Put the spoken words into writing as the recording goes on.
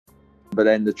But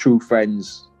then the true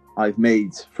friends I've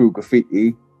made through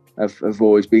graffiti have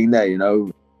always been there, you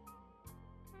know.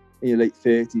 In your late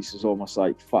 30s, it's almost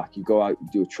like, fuck, you go out, you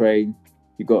do a train,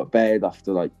 you go to bed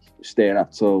after like staying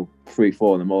up till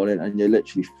 3-4 in the morning, and you're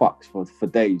literally fucked for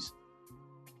days.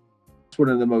 It's one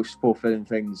of the most fulfilling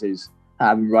things is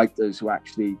having writers who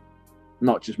actually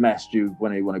not just message you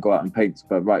when they want to go out and paint,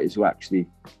 but writers who actually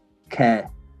care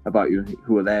about you,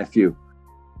 who are there for you.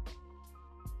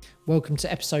 Welcome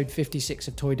to episode 56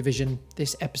 of Toy Division.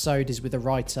 This episode is with a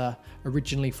writer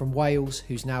originally from Wales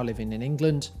who's now living in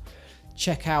England.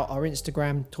 Check out our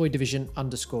Instagram,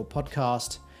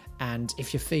 toydivision_podcast. And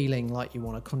if you're feeling like you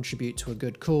want to contribute to a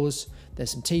good cause, there's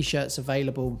some t-shirts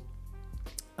available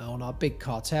on our big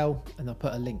cartel, and I'll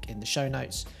put a link in the show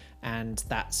notes. And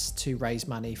that's to raise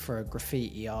money for a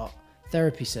graffiti art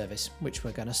therapy service, which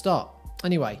we're going to start.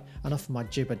 Anyway, enough of my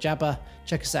jibber jabber.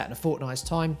 Check us out in a fortnight's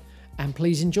time, and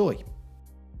please enjoy.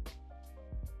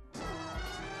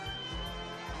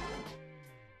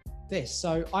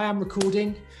 So I am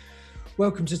recording.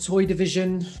 Welcome to Toy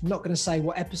Division. I'm not going to say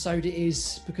what episode it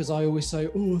is because I always say,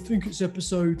 I think it's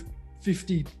episode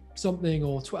 50 something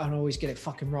or and I always get it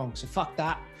fucking wrong. So fuck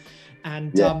that.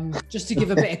 And just to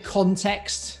give a bit of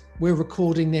context, we're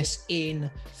recording this in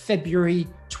February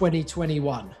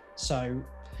 2021. So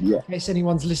in case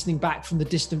anyone's listening back from the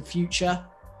distant future,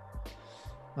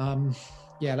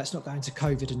 let's not go into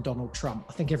COVID and Donald Trump.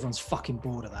 I think everyone's fucking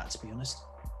bored of that, to be honest.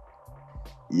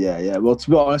 Yeah. Well, to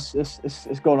be honest,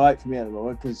 it's going right for me at the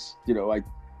moment because, you know, I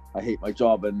hate my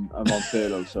job and I'm on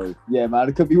furlough. So, yeah, man,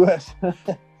 it could be worse.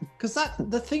 Because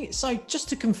the thing, so just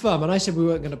to confirm, and I said we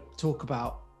weren't going to talk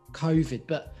about COVID,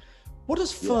 but what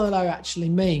does furlough actually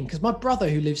mean? Because my brother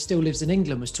who still lives in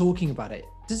England was talking about it.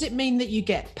 Does it mean that you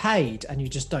get paid and you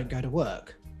just don't go to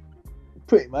work?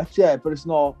 Pretty much, yeah, but it's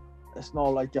not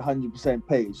like 100%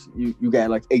 pay. You get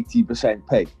like 80%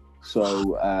 pay.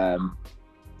 So,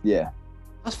 yeah.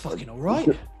 That's fucking all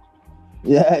right.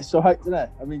 Yeah, it's all right, isn't it?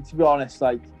 I mean, to be honest,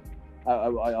 like, I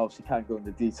obviously can't go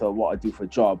into detail what I do for a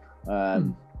job,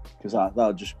 because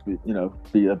that'll just be,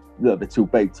 be a little bit too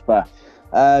baked. But,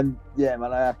 yeah,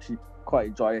 man, I actually quite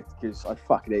enjoy it because I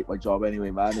fucking hate my job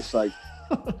anyway, man. It's like,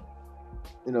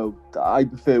 I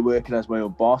prefer working as my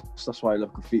own boss. That's why I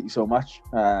love graffiti so much.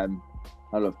 I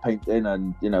love painting,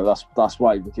 and, that's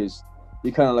why, because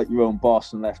you're kind of like your own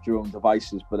boss and left your own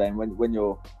devices. But then when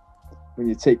you're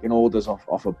taking orders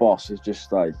off a boss, it's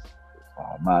just like,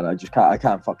 oh man, I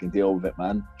can't fucking deal with it,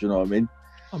 man. Do you know what I mean?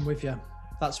 I'm with you.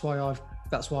 That's why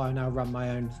I now run my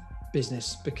own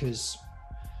business, because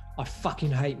I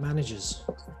fucking hate managers.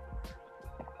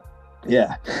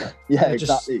 Yeah,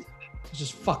 exactly.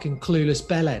 Just fucking clueless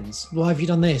bellends. Why have you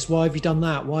done this? Why have you done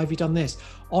that? Why have you done this?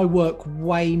 I work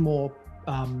way more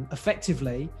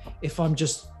effectively if I'm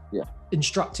just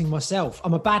instructing myself.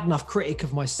 I'm a bad enough critic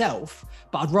of myself,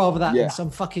 but I'd rather that than some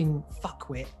fucking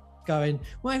fuckwit going,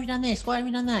 why have you done this? Why have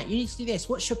you done that? You need to do this.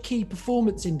 What's your key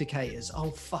performance indicators? Oh,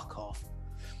 fuck off.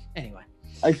 Anyway.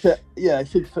 I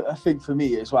think for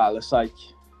me as well, it's like,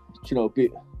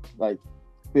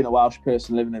 being a Welsh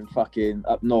person living in fucking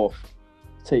up north,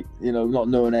 not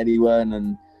knowing anyone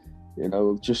and,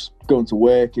 just going to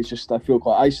work. It's just, I feel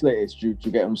quite isolated. Do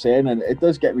you get what I'm saying? And it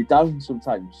does get me down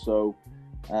sometimes. So,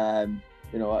 I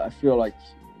feel like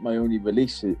my only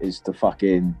release is to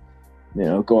fucking,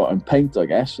 go out and paint, I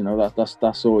guess.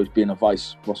 That's always been a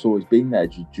vice. What's always been there.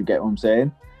 Do you get what I'm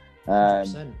saying?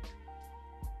 100%.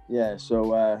 Yeah.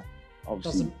 So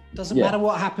obviously, doesn't matter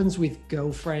what happens with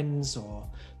girlfriends or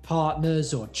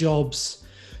partners or jobs.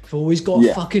 You've always got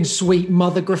fucking sweet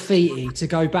mother graffiti to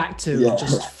go back to and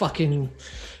just fucking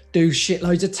do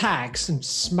shitloads of tags and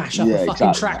smash up a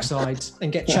fucking trackside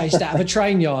and get chased out of a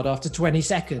train yard after 20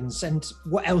 seconds. And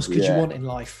what else could you want in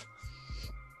life?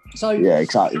 So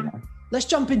exactly. Let's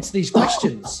jump into these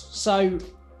questions. So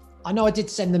I know I did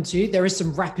send them to you. There is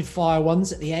some rapid fire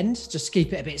ones at the end, just to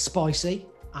keep it a bit spicy.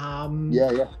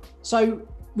 So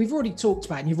we've already talked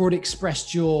about, and you've already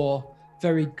expressed your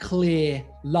very clear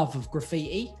love of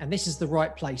graffiti, and this is the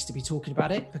right place to be talking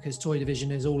about it, because Toy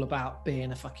Division is all about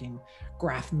being a fucking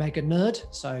graph mega nerd,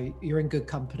 so you're in good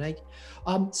company.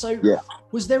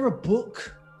 Was there a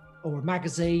book or a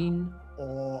magazine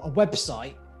or a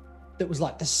website that was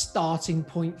like the starting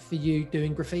point for you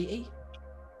doing graffiti?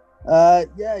 I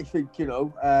think, it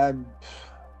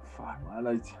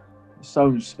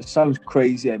sounds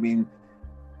crazy. I mean,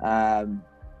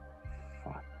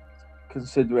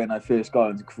 considering I first got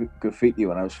into graffiti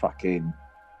when I was fucking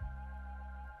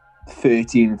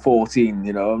 13,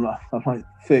 14, I'm like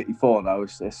 34 now.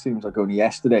 It seems like only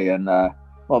yesterday, and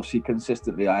obviously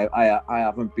consistently I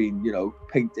haven't been,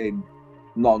 painting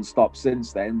non-stop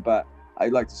since then, but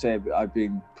I'd like to say I've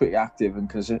been pretty active and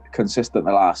consistent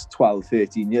the last 12,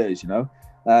 13 years, you know.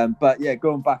 But yeah,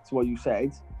 going back to what you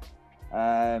said,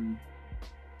 yeah,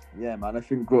 man, I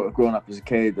think growing up as a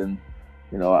kid, and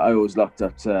you know, I always looked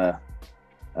at,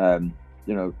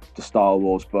 you know, the Star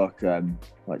Wars book,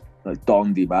 like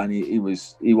Dondy, man. He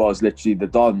was literally the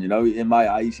Don, you know. In my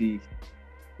eyes, he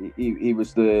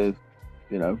was the,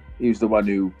 you know, he was the one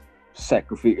who set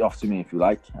graffiti off to me, if you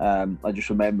like. I just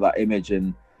remember that image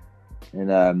in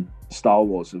Star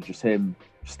Wars of just him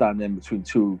standing between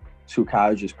two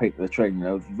carriages painting the train. You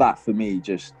know, that for me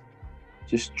just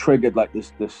triggered like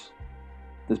this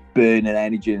burning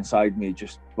energy inside me.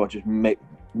 What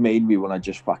made me want to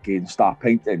just fucking start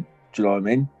painting. Do you know what I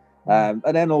mean?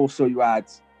 And then also you had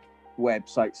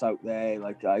websites out there,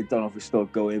 like, I don't know if it's still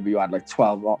going, but you had like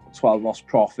 12 Lost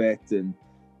Prophet, and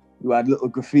you had little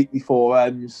graffiti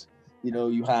forums. You know,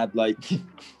 you had like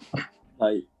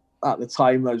at the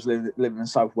time I was living in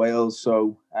South Wales,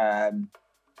 so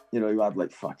you know, you had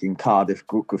like fucking Cardiff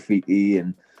graffiti,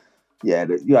 and yeah,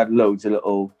 you had loads of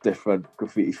little different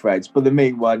graffiti threads. But the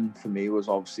main one for me was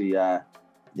obviously, yeah,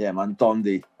 man,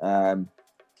 Dondy.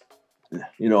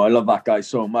 You know, I love that guy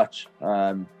so much.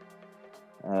 Dondy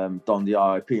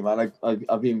R.I.P. man.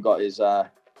 I've even got his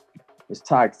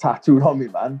tag tattooed on me,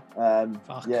 man.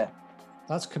 Fuck. Yeah.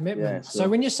 That's commitment. Yeah, so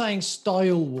when you're saying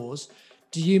Style Wars,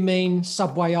 do you mean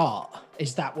Subway Art?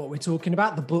 Is that what we're talking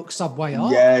about? The book Subway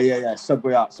Art? Yeah.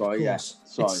 Subway Art, sorry. Yeah,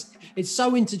 sorry. It's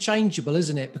so interchangeable,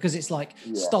 isn't it? Because it's like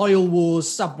Style Wars,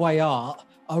 Subway Art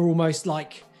are almost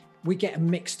like we get them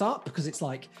mixed up, because it's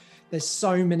like there's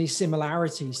so many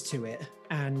similarities to it.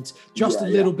 And just a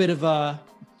little bit of a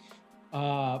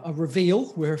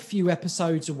reveal. We're a few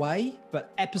episodes away,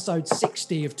 but episode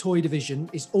 60 of Toy Division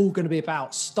is all going to be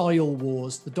about Style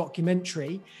Wars, the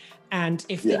documentary. And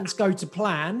if things go to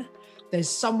plan, there's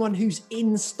someone who's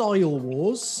in Style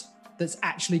Wars that's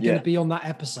actually going to be on that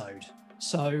episode.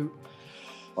 So,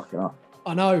 fucking hell.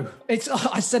 I know.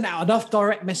 I sent out enough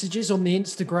direct messages on the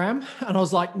Instagram, and I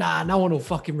was like, nah, no one will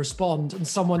fucking respond. And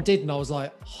someone did, and I was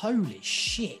like, holy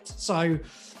shit. So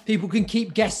people can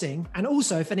keep guessing. And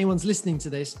also, if anyone's listening to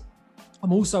this,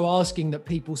 I'm also asking that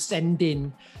people send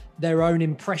in their own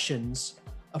impressions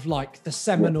of like the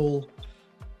seminal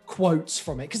quotes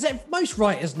from it. Because most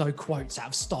writers know quotes out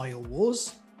of Style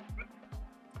Wars.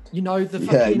 You know, the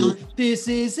fucking, this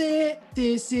is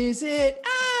it,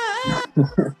 ah!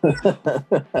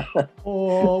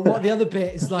 Or what the other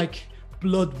bit is like,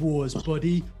 blood wars,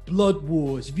 buddy, blood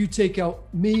wars. If you take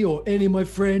out me or any of my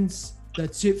friends,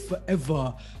 that's it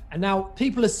forever. And now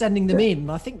people are sending them in,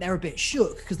 and I think they're a bit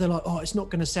shook because they're like, oh, it's not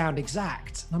going to sound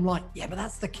exact. And I'm like, yeah, but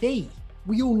that's the key.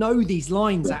 We all know these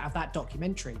lines out of that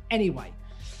documentary. Anyway,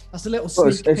 that's a little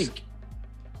sneak peek.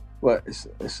 Well, it's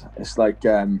like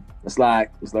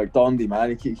Dondy,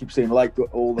 man. He keeps saying like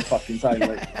all the fucking time.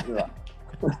 Like, you know.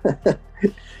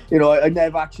 You know, I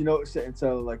never actually noticed it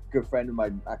until like a good friend of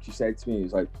mine actually said to me, he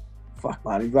was like, fuck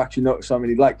man, you've actually noticed how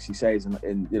many likes he says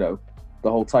in you know,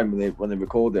 the whole time when they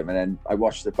record him. And then I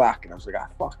watched it back and I was like,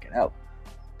 fucking hell.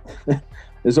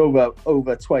 There's over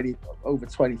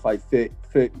 25, 30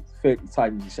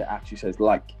 times he actually says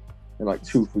like in like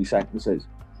 2-3 sentences.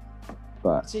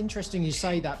 But it's interesting you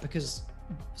say that, because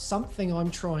something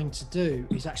I'm trying to do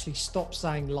is actually stop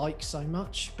saying like so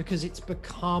much, because it's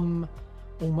become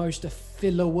almost a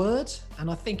filler word, and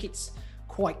I think it's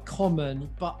quite common,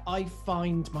 but I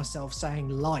find myself saying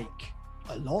like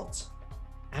a lot,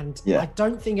 and I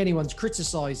don't think anyone's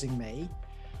criticizing me,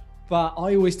 but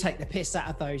I always take the piss out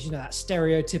of those, you know, that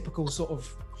stereotypical sort of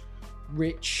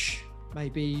rich,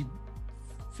 maybe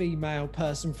female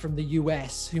person from the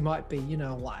US who might be, you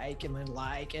know, like, and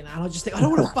I just think, I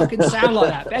don't want to fucking sound like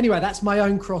that. But anyway, that's my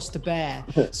own cross to bear.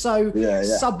 So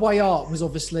Subway Art was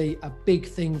obviously a big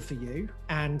thing for you,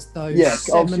 and those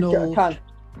seminal... I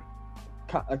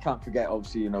can't forget,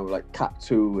 obviously, you know, like Cat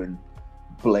 2 and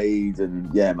Blade,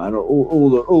 and yeah, man,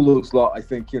 all those lot, I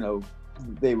think, you know,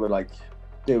 they were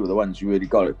the ones who really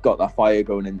got that fire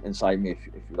going inside me, if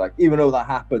you like. Even though that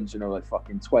happens, you know, like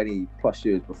fucking 20 plus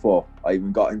years before I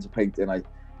even got into painting, I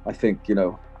think, you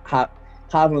know,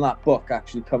 having that book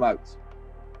actually come out,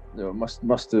 you know,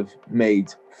 must have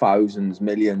made thousands,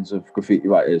 millions of graffiti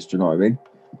writers. Do you know what I mean?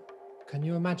 Can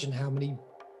you imagine how many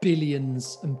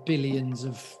billions and billions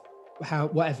of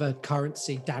whatever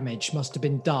currency damage must have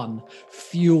been done,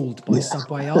 fueled by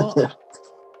Subway Art?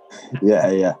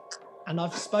 Yeah. And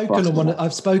I've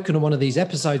spoken on one of these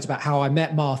episodes about how I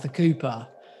met Martha Cooper,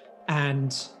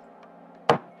 and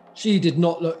She did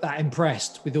not look that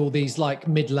impressed with all these like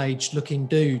middle-aged looking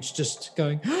dudes just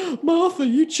going, Martha,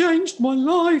 you changed my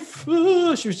life.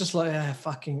 She was just like,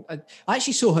 fucking. I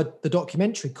actually saw the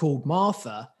documentary called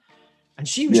Martha, and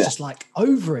she was just like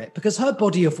over it because her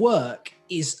body of work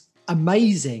is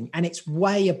amazing and it's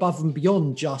way above and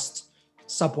beyond just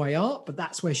subway art, but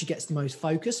that's where she gets the most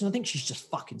focus. And I think she's just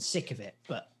fucking sick of it.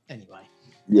 But anyway.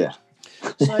 Yeah.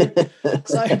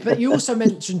 But you also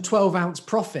mentioned 12-ounce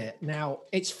profit. Now,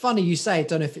 it's funny you say, I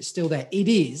don't know if it's still there. It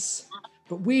is,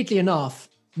 but weirdly enough,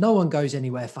 no one goes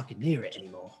anywhere fucking near it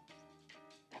anymore.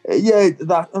 Yeah,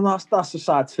 that's a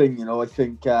sad thing, you know. I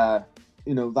think that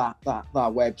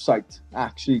website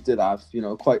actually did have, you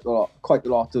know, quite a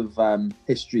lot of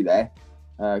history there,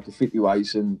 graffiti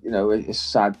wise, and you know, it's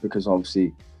sad because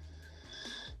obviously,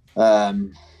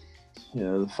 you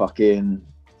know,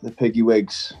 the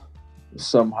piggywigs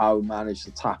somehow managed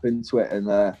to tap into it,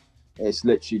 and it's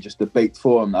literally just a bait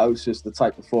forum now. It's just the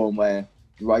type of forum where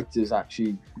writers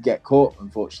actually get caught,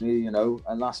 unfortunately, you know,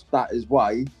 and that is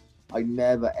why I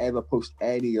never ever post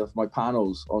any of my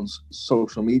panels on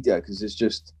social media, because it's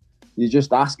just, you're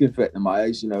just asking for it in my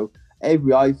eyes. You know,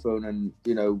 every iPhone, and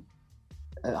you know,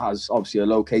 it has obviously a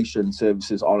location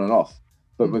services on and off,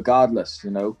 but regardless,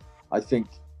 you know, I think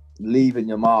leaving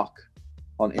your mark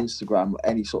on Instagram or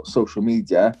any sort of social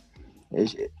media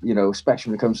is, you know, especially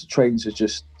when it comes to trains, is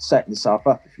just setting yourself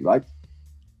up, if you like.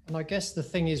 And I guess the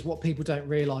thing is, what people don't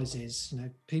realize is, you know,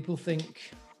 people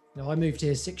think, you know, I moved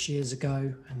here 6 years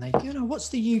ago, and they, you know, what's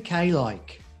the UK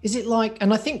like? Is it like,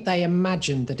 and I think they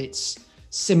imagine that it's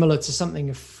similar to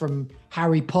something from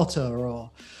Harry Potter or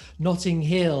Notting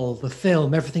Hill, the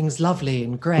film, everything's lovely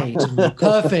and great and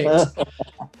perfect.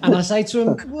 And I say to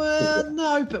them, well,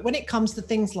 no, but when it comes to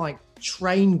things like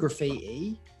train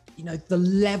graffiti, you know, the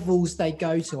levels they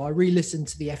go to. I re-listened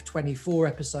to the F24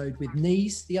 episode with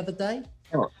Knees the other day.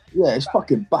 Oh, yeah, it's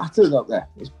fucking battered up there.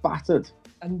 It's battered.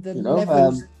 And the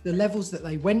levels that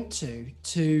they went to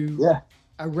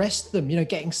arrest them, you know,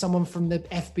 getting someone from the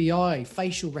FBI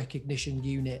facial recognition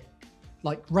unit,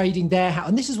 like raiding their house.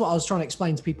 And this is what I was trying to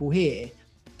explain to people here.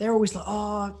 They're always like,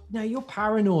 oh, no, you're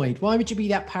paranoid. Why would you be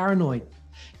that paranoid?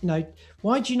 You know,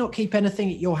 why do you not keep anything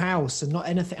at your house and not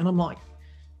anything? And I'm like,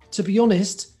 to be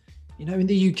honest, you know, in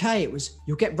the UK, it was,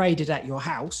 you'll get raided at your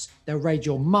house. They'll raid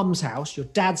your mum's house, your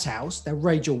dad's house. They'll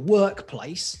raid your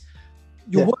workplace.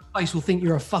 Your workplace will think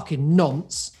you're a fucking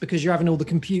nonce because you're having all the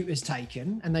computers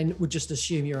taken, and they would just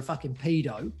assume you're a fucking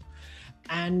pedo.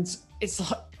 And it's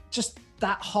like just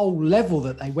that whole level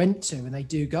that they went to and they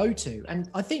do go to. And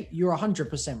I think you're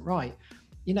 100% right.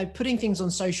 You know, putting things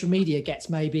on social media gets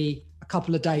maybe a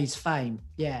couple of days fame.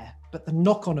 Yeah. But the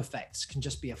knock-on effects can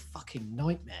just be a fucking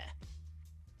nightmare.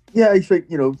 Yeah, I think,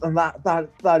 you know, and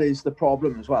that is the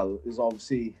problem as well, is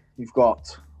obviously you've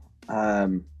got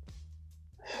the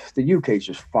UK's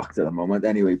just fucked at the moment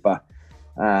anyway, but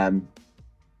you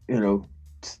know,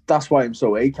 that's why I'm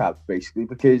so ACAB, basically,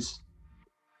 because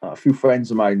a few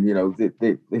friends of mine, you know,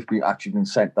 they've been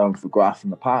sent down for graft in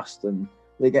the past, and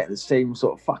they get the same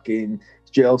sort of fucking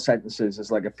jail sentences as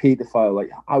like a paedophile.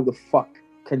 Like, how the fuck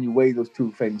can you weigh those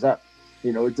two things up?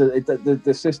 You know,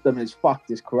 the system is fucked,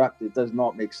 is corrupt. It does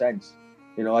not make sense.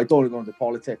 You know, I don't want to go into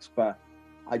politics, but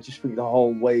I just think the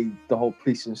whole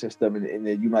policing system in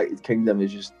the United Kingdom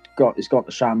is it's gone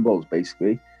to shambles,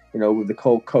 basically. You know, with the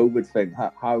whole COVID thing,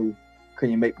 how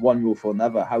can you make one rule for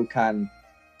another? How can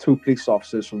two police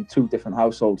officers from two different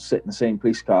households sit in the same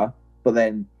police car, but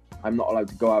then I'm not allowed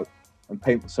to go out and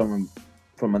paint with someone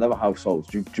from another household?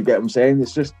 Do you get what I'm saying?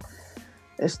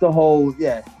 It's the whole,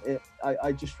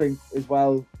 I just think as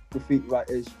well, graffiti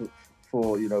writers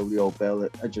for you know, the old bill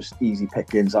are just easy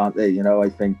pickings, aren't they? You know, I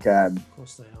think, of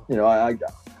course they are. You know,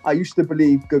 I used to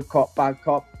believe good cop, bad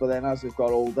cop, but then as I've got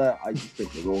older, I just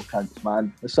think they're all cunts,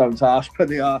 man. It sounds harsh, but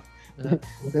they are. Yeah.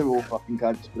 They're all fucking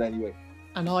cunts, but anyway.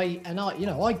 And I, you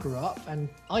know, I grew up and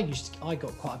I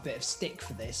got quite a bit of stick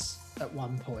for this at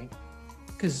one point,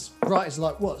 because writers are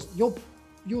like, what?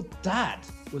 Your dad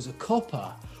was a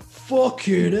copper.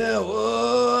 Fucking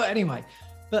hell. Anyway,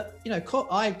 but you know,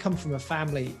 I come from a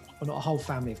family, well, not a whole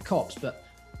family of cops, but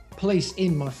police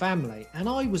in my family, and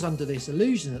I was under this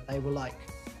illusion that they were like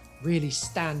really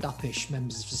stand-up-ish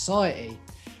members of society.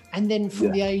 And then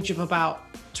from the age of about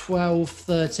 12,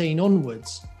 13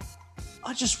 onwards,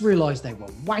 I just realised they were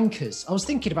wankers. I was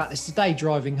thinking about this today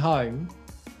driving home.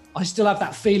 I still have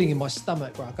that feeling in my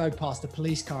stomach where I go past a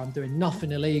police car, I'm doing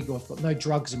nothing illegal, I've got no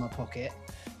drugs in my pocket,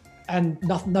 and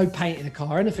no paint in the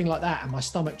car or anything like that, and my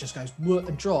stomach just goes whoop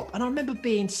and drop. And I remember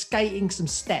skating some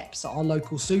steps at our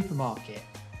local supermarket.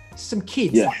 Some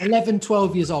kids, like 11,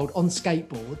 12 years old, on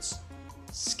skateboards,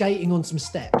 skating on some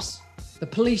steps. the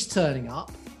police turning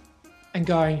up and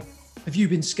going, have you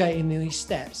been skating these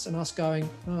steps? And us going,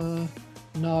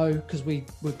 no, because we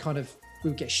would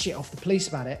get shit off the police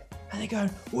about it. And they're going,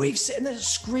 we've sitting there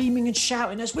screaming and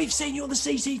shouting at us, we've seen you on the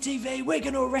CCTV, we're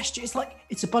going to arrest you. It's like,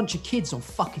 it's a bunch of kids on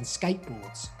fucking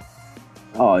skateboards.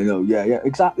 Oh, yeah,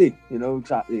 exactly.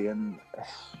 Exactly. And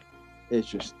it's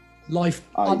just... Life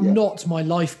are not my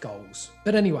life goals.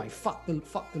 But anyway, fuck the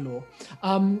law.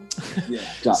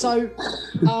 Exactly. So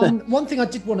one thing I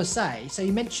did want to say, so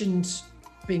you mentioned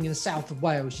being in the south of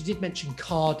Wales, you did mention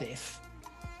Cardiff.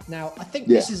 Now, I think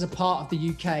this is a part of the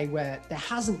UK where there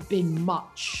hasn't been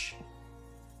much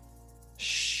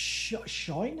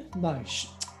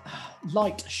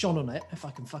light shone on it, if I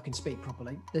can fucking speak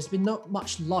properly. There's been not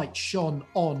much light shone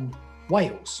on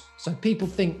Wales. So people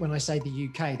think when I say the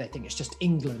UK, they think it's just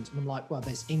England. And I'm like, well,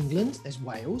 there's England, there's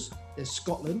Wales, there's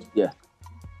Scotland. Yeah.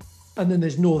 And then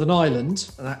there's Northern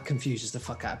Ireland, and that confuses the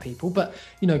fuck out of people. But,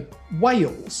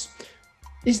 Wales,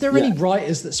 is there any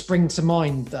writers that spring to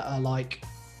mind that are like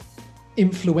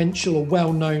influential or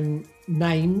well-known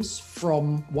names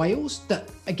from Wales that,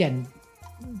 again,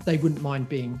 they wouldn't mind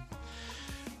being...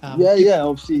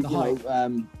 obviously,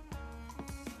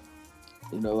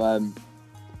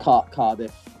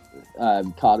 Cardiff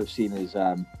scene is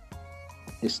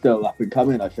still up and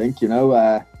coming, I think,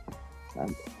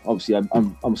 obviously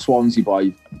I'm Swansea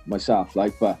boy myself,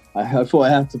 but I thought I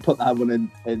had to put that one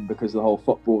in because of the whole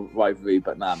football rivalry,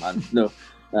 but nah, man, no,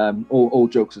 all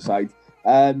jokes aside,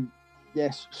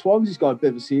 yes, Swansea's got a bit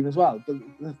of a scene as well, but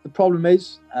the problem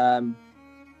is,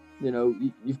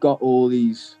 you've got all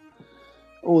these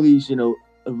original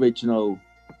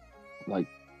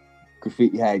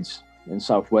graffiti heads in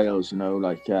South Wales,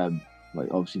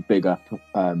 obviously big up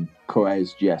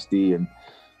Corez, GSD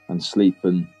and Sleep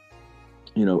and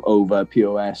Over,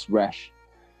 POS, Resh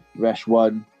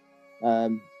One.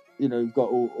 You've got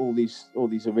all these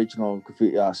original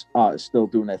graffiti artists still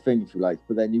doing their thing, if you like,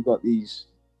 but then you've got these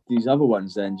other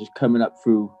ones then just coming up,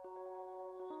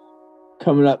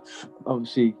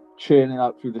 obviously churning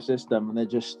out through the system, and they're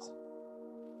just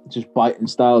biting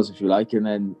styles, if you like, and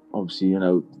then obviously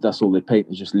that's all they paint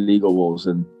is just legal walls,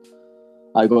 and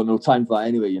I got no time for that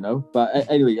anyway, but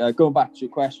anyway, going back to your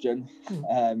question,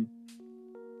 man,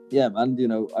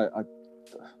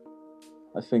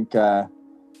 I think the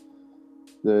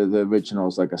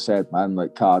originals, like I said, man,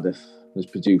 like Cardiff has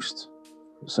produced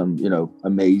some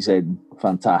amazing,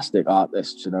 fantastic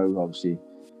artists, obviously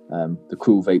the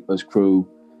Crew Vapors crew,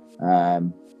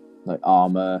 like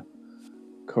Armour,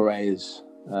 Corez,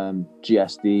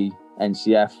 GSD,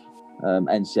 NCF.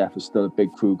 NCF is still a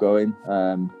big crew going.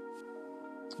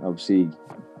 Obviously,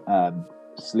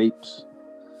 Sleeps.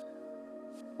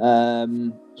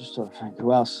 Just trying to think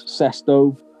who else.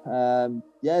 Sesto.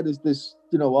 There's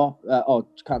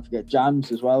can't forget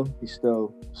Jams as well. He's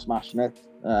still smashing it.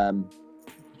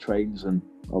 Trains and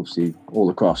obviously all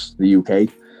across the UK.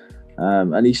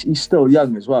 And he's still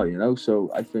young as well, So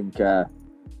I think,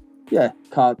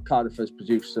 Cardiff has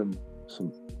produced some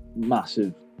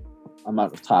massive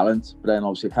amount of talent, but then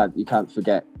obviously you can't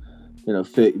forget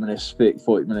 40 minutes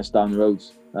down the road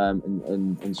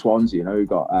in Swansea, you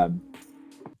got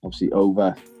obviously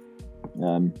Over,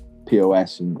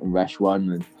 POS and Resh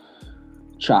One and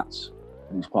Chats,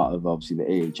 who's part of obviously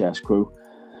the AHS crew,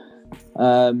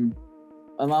 and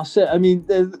that's it. I mean,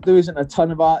 there isn't a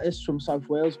ton of artists from South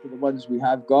Wales, but the ones we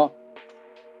have got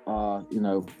are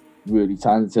really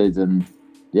talented, and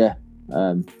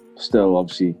still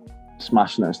obviously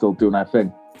smashing it, still doing their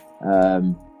thing.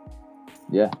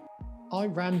 I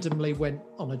randomly went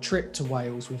on a trip to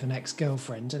Wales with an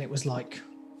ex-girlfriend, and it was I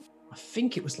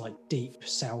think it was deep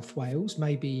South Wales,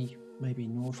 maybe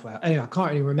North Wales. Anyway, I can't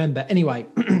really remember. Anyway,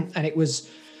 and it was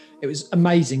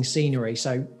amazing scenery.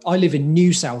 So I live in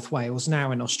New South Wales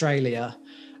now in Australia,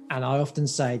 and I often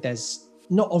say there's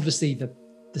not obviously the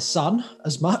sun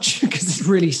as much because it's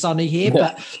really sunny here,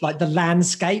 but the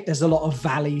landscape, there's a lot of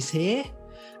valleys here,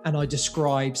 and I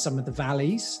describe some of the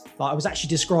valleys. I was actually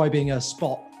describing a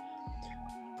spot,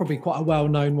 probably quite a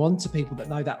well-known one to people that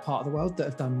know that part of the world that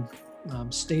have done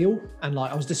steel, and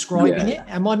I was describing it,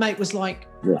 and my mate was like,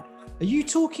 are you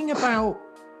talking about,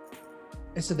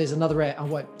 so there's another, I'm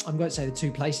going to say the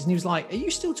two places, and he was like, are you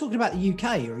still talking about the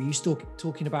UK, or are you still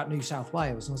talking about New South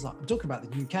Wales? And I was like, I'm talking about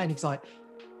the UK. And he's like,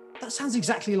 that sounds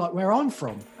exactly like where I'm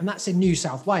from, and that's in New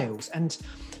South Wales. And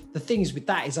the thing is with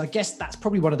that is, I guess that's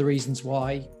probably one of the reasons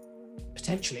why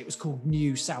potentially it was called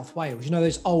New South Wales.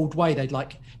 Those old way they'd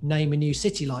name a new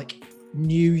city like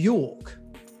New York.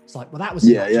 It's like, well, that was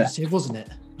adjective, wasn't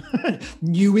it?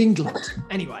 New England.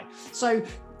 Anyway, so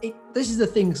this is the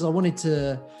thing, because I wanted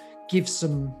to give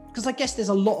some, because I guess there's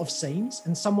a lot of scenes,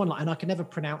 and someone like, and I can never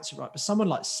pronounce it right, but someone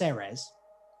like Ceres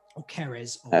or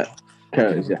Keres, or I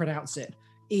can never pronounce it,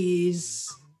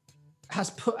 has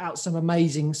put out some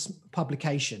amazing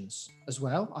publications as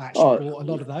well. I actually bought a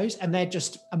lot of those, and they're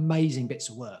just amazing bits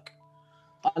of work.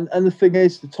 And the thing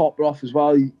is, to top it off as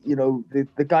well, you know,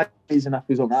 the guy isn't up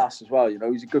his own ass as well. You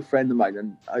know, he's a good friend of mine,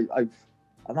 and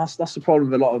and that's the problem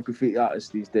with a lot of graffiti artists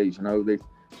these days. You know, they're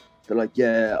like,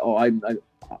 yeah,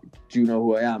 do you know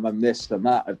who I am? I'm this and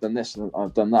that. I've done this and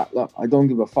I've done that. Look, I don't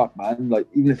give a fuck, man. Like,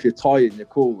 even if you're toy and you're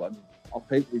cool, I'll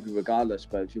paint with you regardless.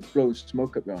 But if you're blowing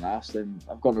smoke up your own ass, then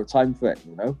I've got no time for it.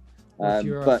 You know. Or if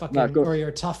you're or you're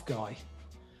a tough guy.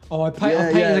 Oh, I've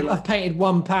painted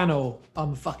one panel.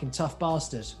 I'm a fucking tough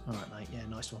bastard. All right, mate. Yeah,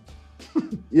 nice one.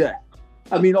 Yeah.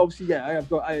 I mean, obviously, yeah,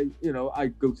 I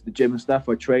go to the gym and stuff.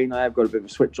 I train. I've got a bit of a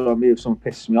switch on me if someone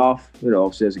pisses me off. You know,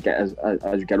 obviously, as you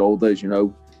get older, as you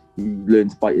know, you learn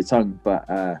to bite your tongue. But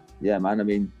yeah, man, I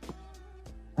mean,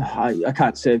 I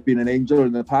can't say I've been an angel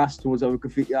in the past towards other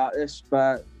graffiti artists,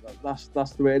 but that's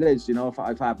the way it is. You know,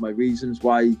 I've had my reasons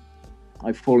why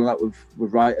I've fallen out with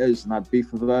writers and had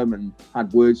beef with them and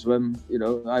had words with them. You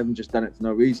know, I haven't just done it for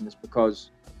no reason. It's because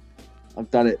I've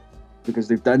done it because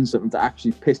they've done something that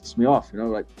actually pisses me off. You know,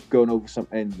 like going over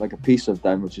something like a piece I've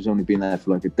done, which has only been there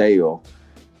for like a day, or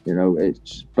you know,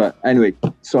 it's. But anyway,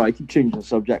 sorry, I keep changing the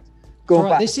subject.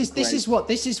 Right, this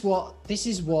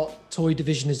is what Toy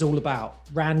Division is all about.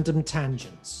 Random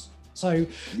tangents. So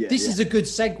this is a good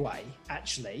segue,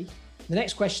 actually. The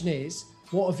next question is,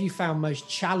 what have you found most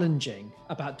challenging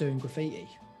about doing graffiti?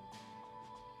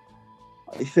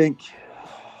 I think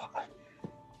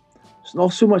it's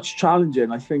not so much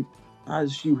challenging. I think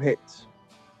as you hit,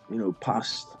 you know,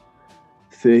 past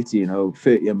 30, you know,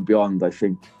 30 and beyond, I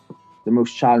think the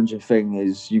most challenging thing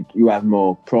is you have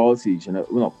more priorities, you know,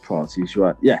 well, not priorities,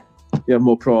 right? Yeah, you have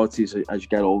more priorities as you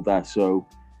get older. So,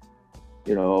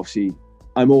 you know, obviously,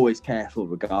 I'm always careful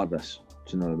regardless.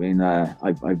 Do you know what I mean?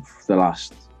 I've the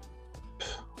last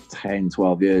 10,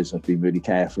 12 years, I've been really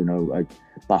careful. You know,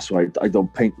 that's why I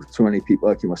don't paint with too many people.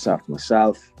 I keep myself to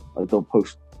myself. I don't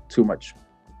post too much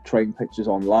train pictures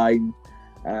online.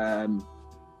 I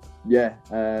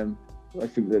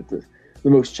think that the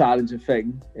most challenging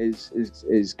thing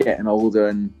is getting older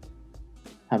and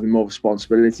having more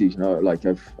responsibilities. You know, like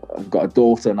I've got a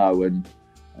daughter now, and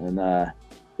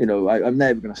you know, I'm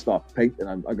never going to stop painting.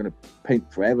 I'm going to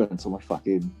paint forever until I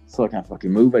can't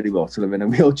fucking move anymore, till I'm in a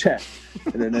wheelchair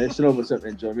in a nursing home or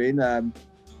something. Do you know what I mean?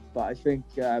 But I think,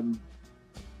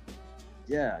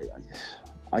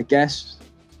 I guess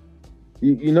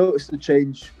you notice the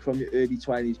change from your early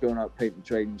 20s going out painting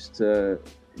trains to,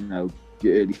 you know,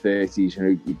 your early 30s. You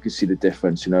know, you can see the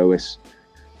difference. You know, it's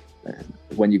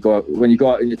when you go out in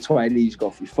your 20s,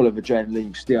 you're full of adrenaline.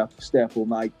 You stay up all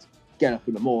night, get up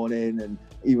in the morning, and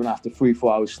even after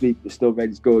 3-4 hours sleep, you're still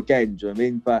ready to go again. Do you know what I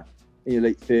mean? But in your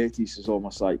late 30s, it's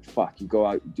almost like, fuck, you go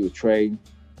out, you do a train,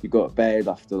 you go to bed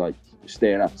after like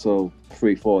staying up till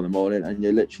 3-4 in the morning, and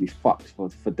you're literally fucked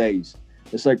for days.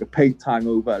 It's like a paint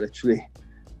hangover, literally.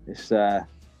 It's I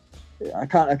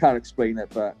can't explain it,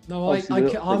 but no, I'm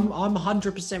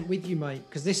 100% with you, mate.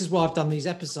 Because this is why I've done these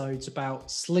episodes about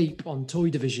sleep on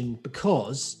Toy Division,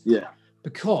 because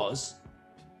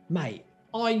mate,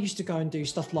 I used to go and do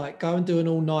stuff like go and do an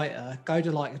all-nighter, go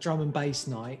to like a drum and bass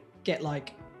night, get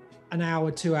like an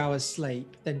hour, 2 hours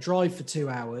sleep, then drive for 2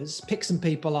 hours, pick some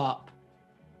people up,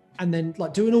 and then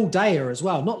like do an all-dayer as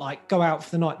well. Not like go out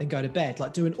for the night, then go to bed.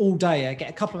 Like do an all-dayer, get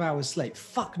a couple of hours sleep.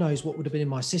 Fuck knows what would have been in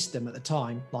my system at the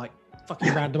time, like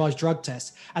fucking randomized drug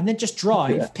tests. And then just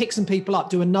drive, pick some people up,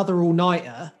 do another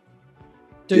all-nighter,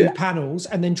 do panels,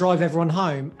 and then drive everyone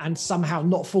home and somehow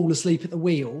not fall asleep at the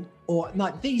wheel. Or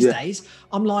like these days,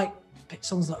 I'm like,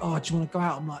 someone's like, oh, do you want to go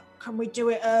out? I'm like, can we do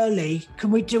it early?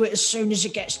 Can we do it as soon as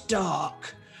it gets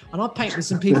dark? And I paint with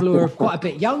some people who are quite a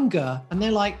bit younger, and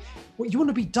they're like, well, you want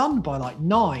to be done by like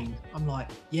 9? I'm like,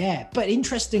 yeah. But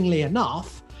interestingly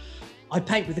enough, I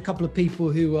paint with a couple of people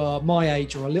who are my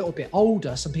age or a little bit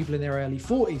older, some people in their early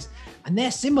 40s, and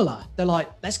they're similar. They're like,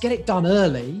 let's get it done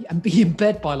early and be in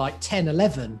bed by like 10,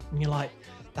 11. And you're like,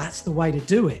 that's the way to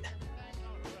do it.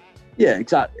 Yeah,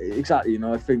 exactly. You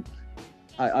know, I think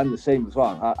I'm the same as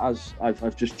well. As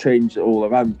I've just changed it all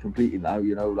around completely now.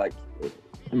 You know, like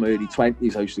in my early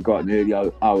 20s, I used to go out in the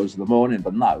early hours of the morning,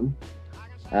 but now,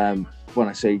 when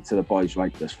I say to the boys,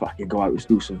 like, let's fucking go out, let's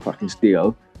do some fucking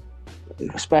steel,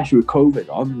 especially with COVID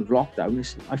on, with lockdown,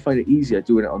 I find it easier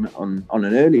doing it on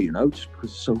an early, you know, just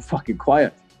because it's so fucking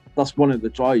quiet. That's one of the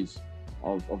joys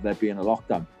of there being a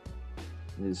lockdown,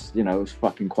 is, you know, it's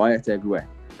fucking quiet everywhere.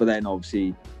 But then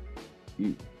obviously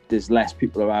there's less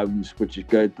people around, which is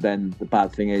good. But then the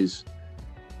bad thing is,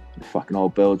 the fucking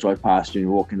old bill drive past you and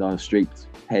you're walking down the street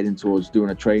heading towards doing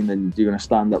a train, and you're going to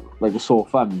stand up like a sore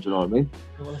thumb. Do you know what I mean?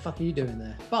 What the fuck are you doing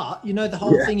there? But you know, the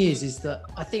whole thing is that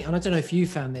I think, and I don't know if you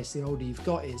found this, the older you've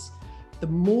got, is the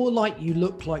more like you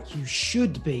look like you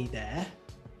should be there,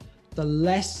 the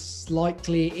less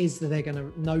likely it is that they're going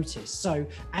to notice. So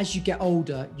as you get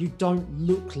older, you don't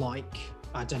look like,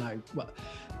 I don't know what,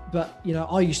 but you know,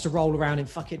 I used to roll around in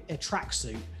fucking a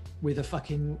tracksuit with a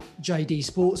fucking JD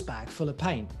sports bag full of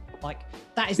paint. Like,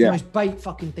 that is the most bait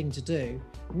fucking thing to do.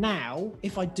 Now,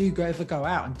 if I do ever go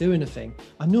out and do anything,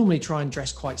 I normally try and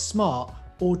dress quite smart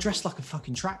or dress like a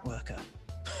fucking track worker.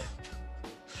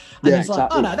 And it's like,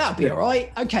 oh no, that'd be all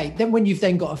right. Okay, then when you've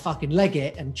then got to fucking leg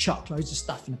it and chuck loads of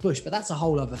stuff in the bush, but that's a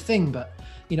whole other thing. But,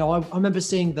 you know, I remember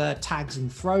seeing the tags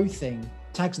and throws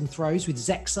with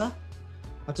Zexa.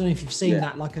 I don't know if you've seen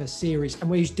that, like a series, and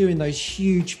where he's doing those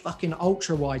huge fucking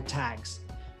ultra wide tags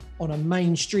on a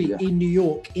main street in New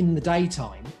York in the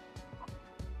daytime.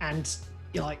 And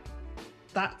you're like,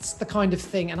 that's the kind of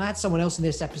thing. And I had someone else in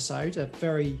this episode, a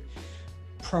very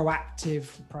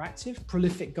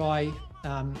prolific guy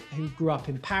who grew up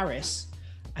in Paris.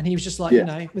 And he was just like, you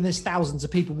know, when there's thousands of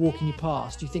people walking you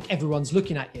past, do you think everyone's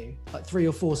looking at you? Like 3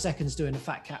 or 4 seconds doing a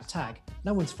fat cat tag.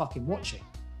 No one's fucking watching.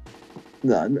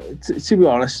 No, to be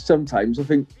honest, sometimes I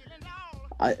think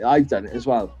I've done it as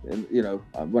well. And, you know,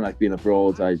 when I've been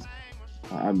abroad,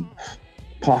 I'm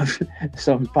part of it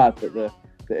sounds bad, but the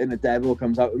inner devil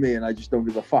comes out of me and I just don't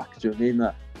give a fuck. Do you know what I mean?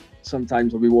 That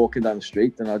sometimes I'll be walking down the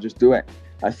street and I'll just do it.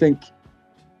 I think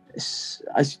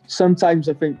sometimes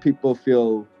I think people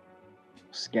feel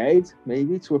scared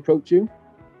maybe to approach you.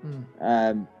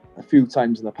 A few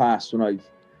times in the past when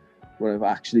I've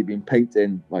actually been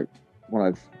painting, like when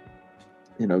I've,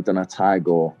 you know, done a tag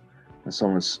or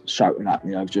someone's shouting at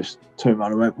me, I've just turned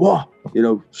around and went, what? You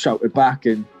know, shouted back,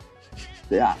 and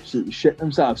they absolutely shit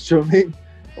themselves. Do you know what I mean?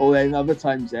 Or then other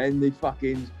times then they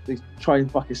try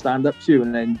and fucking stand up to you,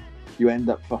 and then you end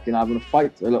up fucking having a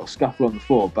fight, a little scuffle on the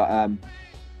floor. But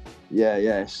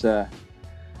it's a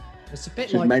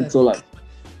bit like mental.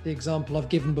 The example I've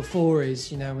given before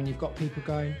is, you know, when you've got people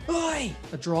going, oi,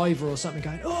 a driver or something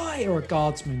going, oi, or a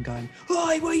guardsman going,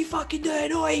 oi, what are you fucking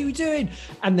doing? Oi, what are you doing?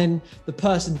 And then the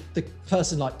person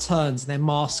like turns and they're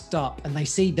masked up and they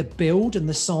see the build and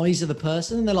the size of the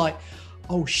person and they're like,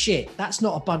 oh shit, that's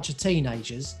not a bunch of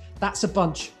teenagers. That's a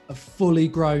bunch of fully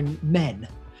grown men,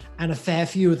 and a fair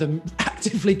few of them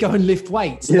actively go and lift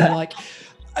weights. And they're like,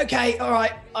 okay, all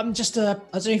right, I'm just I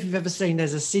don't know if you've ever seen,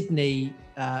 there's a Sydney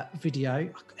video.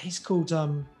 It's called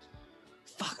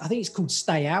I think it's called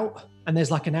Stay Out, and there's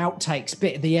like an outtakes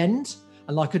bit at the end,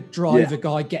 and like a driver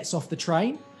guy gets off the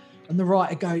train and the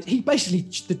writer goes,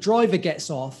 the driver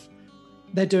gets off,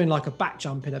 they're doing like a back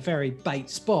jump in a very bait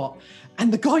spot,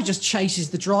 and the guy just chases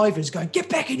the driver, is going, get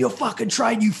back in your fucking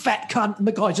train, you fat cunt, and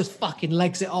the guy just fucking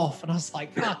legs it off, and I was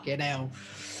like, fucking hell.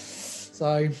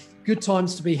 So good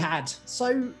times to be had.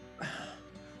 So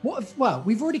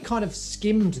we've already kind of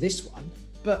skimmed this one,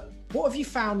 but what have you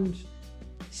found?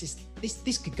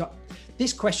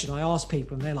 This question I ask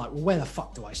people and they're like, well, where the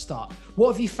fuck do I start?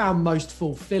 What have you found most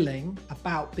fulfilling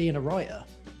about being a writer?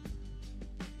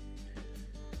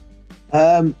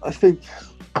 I think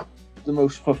the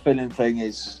most fulfilling thing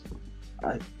is,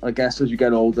 I guess as you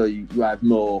get older, you have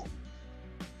more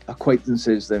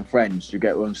acquaintances than friends. You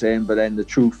get what I'm saying? But then the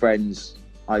true friends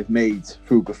I've made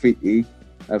through graffiti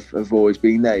have always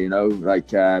been there, you know,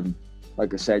 like I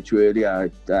said to you earlier,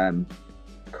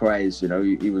 Perez, you know,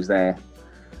 he was there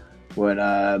when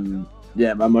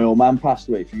my old man passed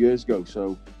away a few years ago,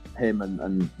 so him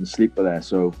and Sleep were there.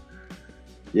 So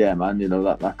yeah, man, you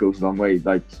know, that goes a long way.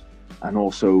 Like, and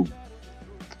also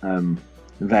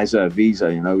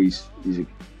Visa, you know, he's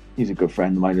a good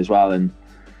friend of mine as well, and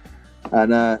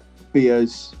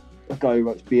Beers, a guy who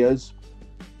writes Beers,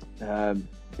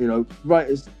 you know,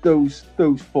 writers, those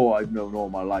 4 I've known all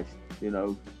my life, you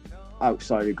know,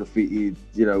 outside of graffiti,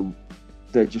 you know,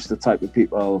 they're just the type of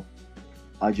people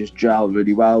I just gel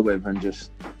really well with and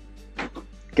just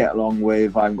get along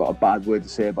with. I haven't got a bad word to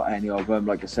say about any of them.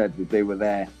 Like I said, they were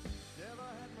there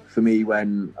for me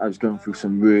when I was going through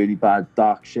some really bad,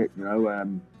 dark shit, you know.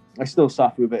 I still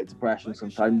suffer with a bit of depression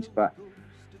sometimes, but,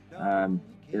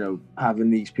 you know, having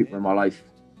these people in my life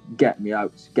get me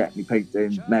out, get me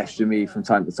painting, messaging me from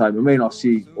time to time. I may not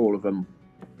see all of them,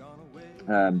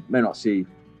 may not see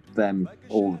them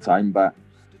all the time, but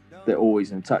they're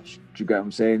always in touch. Do you get what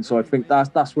I'm saying? So I think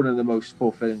that's one of the most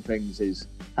fulfilling things, is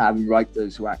having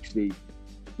writers who actually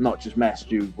not just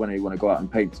message you when they want to go out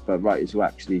and paint, but writers who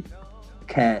actually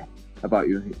care about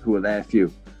you, who are there for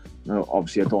you.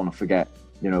 obviously I don't want to forget,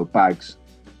 Bags,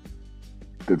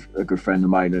 a good friend of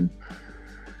mine,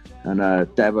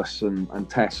 and Devis and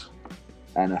Tess,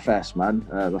 NFS, man.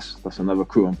 That's another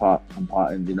crew I'm part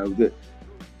in.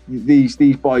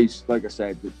 These boys, like I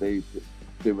said, they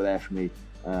were there for me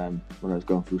when I was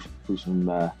going through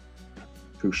some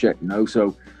through shit,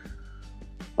 So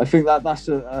I think that's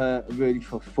a really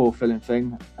fulfilling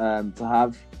thing to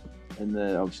have in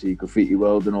the obviously graffiti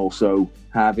world, and also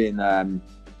having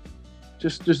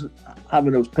just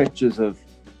having those pictures of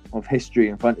history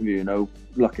in front of you,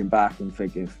 looking back and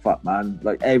thinking, fuck man,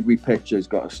 like every picture's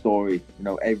got a story,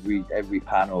 every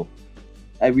panel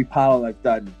I've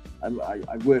done.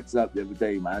 I worked it up the other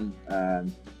day, man.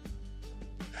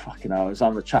 Fucking hell, I was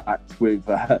having a chat with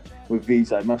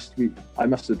Visa. I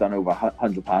must have done over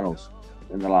 100 panels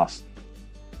in the last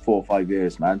 4 or 5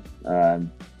 years, man.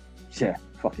 Yeah,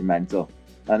 fucking mental.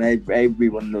 And every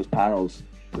one of those panels,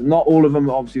 not all of them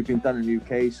obviously have been done in the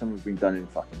UK. Some have been done in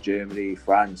fucking Germany,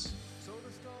 France,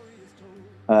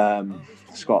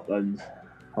 Scotland,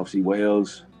 obviously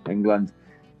Wales, England.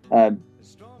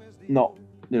 Not,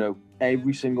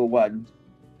 every single one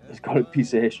has got a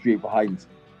piece of history behind.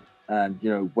 And,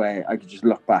 where I could just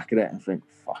look back at it and think,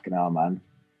 fucking hell, man,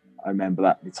 I remember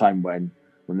that the time when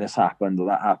this happened or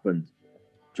that happened.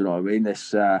 Do you know what I mean?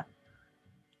 This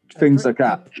things like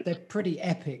that. They're pretty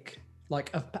epic. Like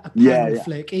a panel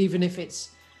flick, even if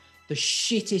it's the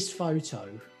shittest photo,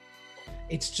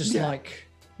 it's just like,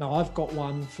 no, I've got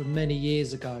one from many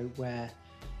years ago where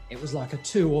it was like a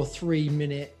 2 or 3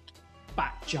 minute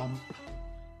back jump.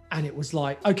 And it was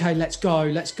like, okay, let's go.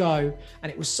 And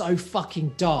it was so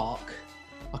fucking dark.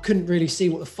 I couldn't really see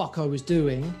what the fuck I was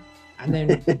doing. And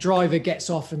then the driver gets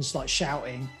off and starts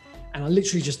shouting. And I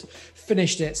literally just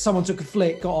finished it. Someone took a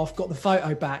flick, got off, got the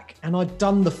photo back. And I'd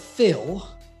done the fill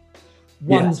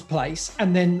one place.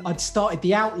 And then I'd started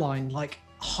the outline like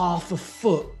half a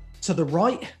foot to the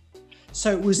right. So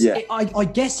it was, I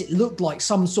guess it looked like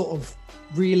some sort of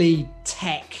really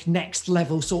tech next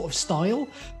level sort of style,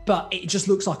 but it just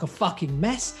looks like a fucking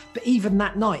mess. But even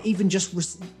that night, even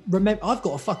just remember, I've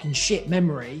got a fucking shit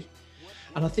memory,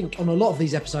 and I think on a lot of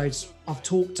these episodes we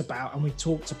talked about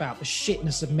the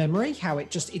shitness of memory, how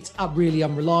it's really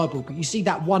unreliable. But you see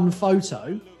that one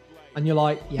photo and you're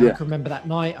like, I can remember that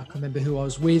night, I can remember who I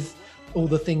was with, all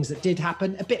the things that did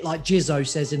happen, a bit like Jizzo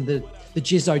says in the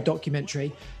Jizzo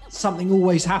documentary. Something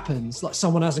always happens, like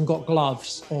someone hasn't got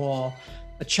gloves, or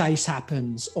a chase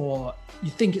happens, or you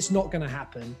think it's not going to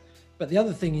happen. But the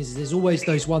other thing is there's always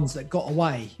those ones that got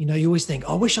away. You always think,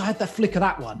 I wish I had that flick of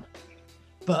that one.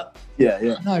 But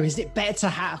no, is it better to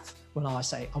have? Well, I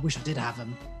say, I wish I did have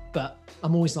them. But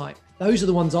I'm always like, those are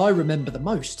the ones I remember the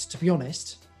most, to be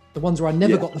honest. The ones where I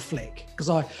never got the flick. Because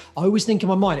I always think in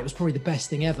my mind it was probably the best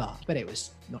thing ever. But it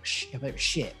was not it was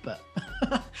shit. But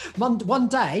one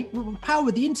day, power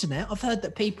of the internet, I've heard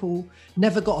that people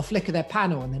never got a flick of their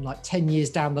panel, and then like 10 years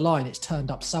down the line, it's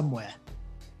turned up somewhere.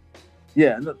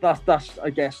 Yeah, and that's I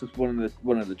guess that's one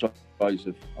of the joys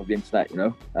of the internet.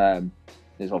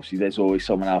 There's always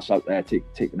someone else out there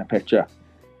taking a picture.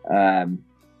 But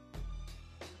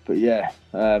yeah.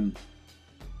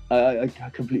 I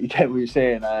completely get what you're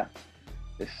saying.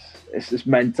 It's just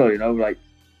mental, like,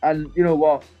 and you know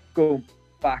what? Going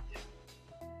back to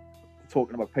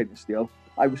talking about paint and steel,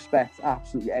 I respect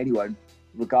absolutely anyone,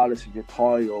 regardless of your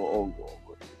toy or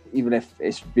even if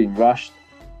it's been rushed.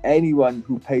 Anyone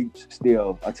who paints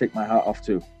steel, I take my hat off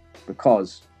to,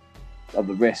 because of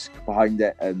the risk behind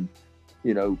it, and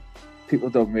people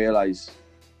don't realise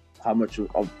how much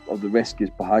of the risk is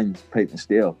behind painting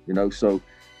steel. So.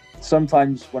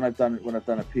 Sometimes when I've done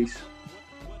a piece,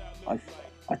 I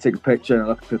take a picture and I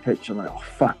look at the picture and I'm like, oh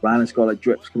fuck man, it's got like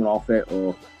drips coming off it,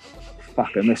 or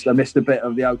fuck, I missed a bit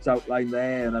of the outline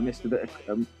there, and I missed a bit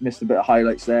of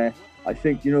highlights there. I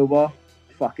think, you know what,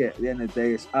 fuck it, at the end of the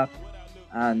day it's up.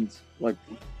 And like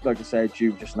I said to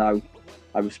you just now,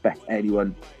 I respect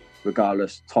anyone,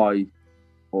 regardless, toy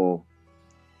or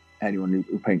anyone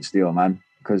who paints steel, man,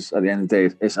 because at the end of the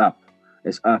day it's up,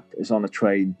 it's on a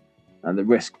train, and the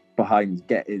risk behind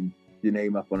getting your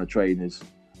name up on a train is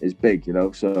big,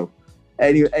 So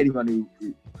anyone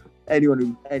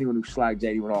who slags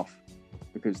anyone off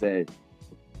because they're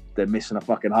missing a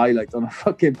fucking highlight on a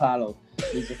fucking panel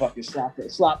needs a fucking slap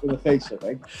in the face, I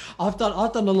think. I've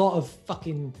done a lot of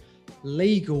fucking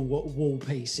legal wall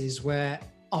pieces where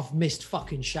I've missed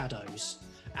fucking shadows,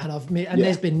 and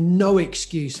there's been no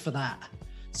excuse for that.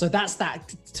 So that's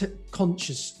that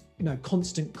conscious,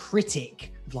 constant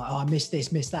critic. Like, oh, I missed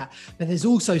this, missed that. But there's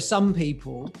also some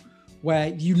people where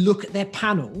you look at their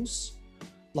panels,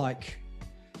 like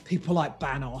people like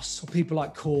Banos, or people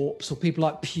like Corpse, or people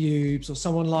like Pubes, or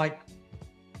someone like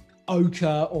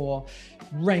Oka or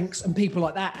Ranks and people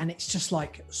like that, and it's just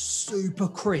like super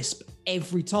crisp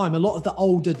every time. A lot of the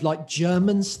older like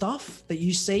German stuff that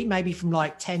you see maybe from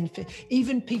like 10,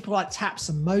 even people like Taps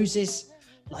and Moses,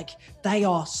 like they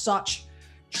are such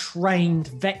trained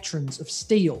veterans of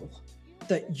steel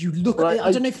that you look at.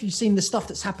 I don't know if you've seen the stuff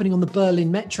that's happening on the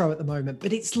Berlin Metro at the moment,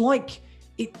 but it's like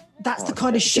that's the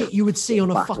kind of shit you would see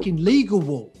on a fucking legal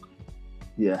wall.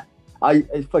 Yeah,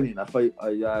 it's funny enough,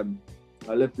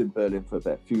 I lived in Berlin for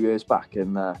a few years back,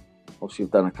 and obviously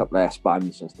I've done a couple of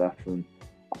S-bands and stuff, and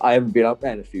I haven't been out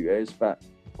there in a few years, but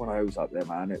when I was out there,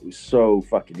 man, it was so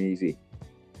fucking easy.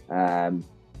 But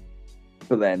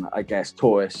then I guess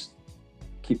tourists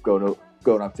keep going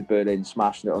up to Berlin,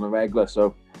 smashing it on a regular,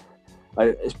 so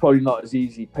it's probably not as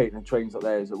easy painting trains out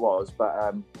there as it was.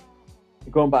 But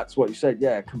going back to what you said,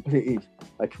 yeah,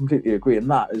 I completely agree, and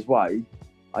that is why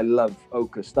I love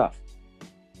Oka stuff,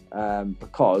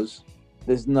 because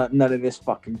there's none of this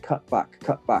fucking cut back.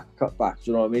 Do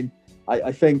you know what I mean?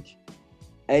 I think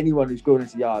anyone who's going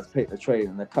into yards, painting a train,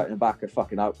 and they're cutting back a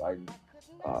fucking outline,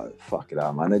 fuck it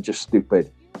out, man. They're just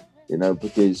stupid, you know,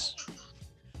 because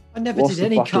I never did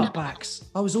any cutbacks.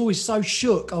 I was always so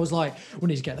shook. I was like, we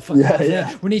need to get the fuck out of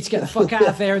there. We need to get the fuck out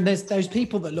of there. And there's those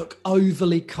people that look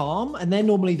overly calm, and they're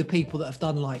normally the people that have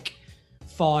done like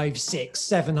 500, 600,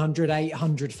 700,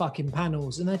 800 fucking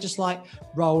panels, and they're just like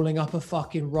rolling up a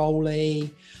fucking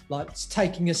rollie, like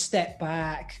taking a step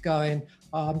back, going,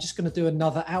 I'm just going to do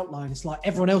another outline. It's like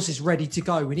everyone else is ready to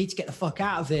go. We need to get the fuck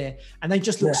out of here. And they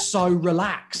just look so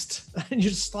relaxed. And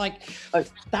you're just like,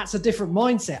 that's a different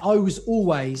mindset. I was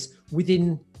always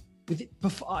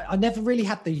before, I never really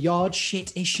had the yard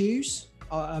shit issues.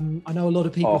 I know a lot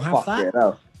of people have that. Yeah,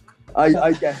 no.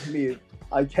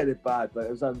 I get it bad, but I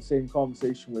was having the same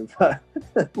conversation with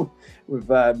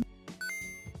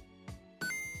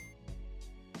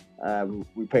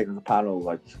we painted the panel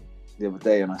like the other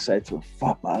day, and I said to him,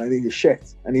 "Fuck, man, I need a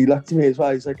shit." And he looked at me as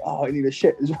well. He's like, "Oh, I need a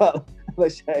shit as well." And I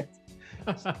said,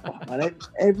 "Fuck, man,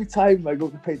 every time I go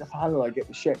to paint the panel, I get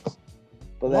the shit."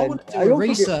 But then I want to do a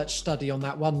research study on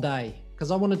that one day, because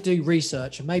I want to do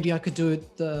research, and maybe I could do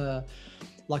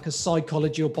like a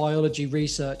psychology or biology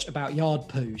research about yard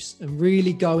poos and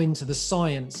really go into the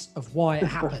science of why it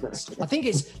happens. I think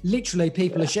it's literally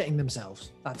people are shitting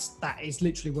themselves. That is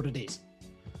literally what it is.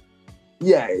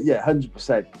 Yeah,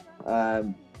 100%.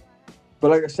 But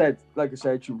like I said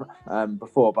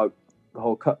before about the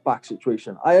whole cut back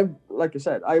situation, I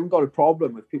haven't got a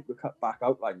problem with people who cut back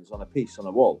outlines on a piece on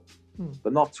a wall,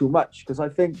 but not too much, because I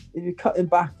think if you're cutting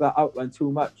back that outline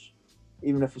too much,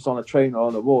 even if it's on a train or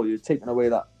on a wall, you're taking away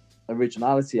that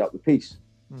originality out of the piece.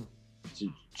 Do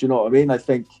you know what I mean? I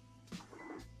think,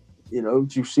 you know,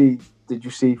 did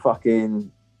you see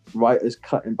fucking writers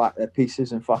cutting back their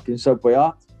pieces in fucking Subway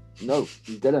Art? No,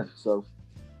 you didn't. So,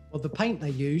 well, the paint they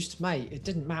used, mate, it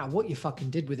didn't matter what you fucking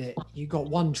did with it. You got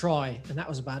one try, and that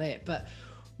was about it. But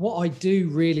what I do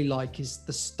really like is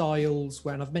the styles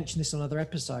where, and I've mentioned this on other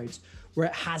episodes, where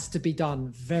it has to be done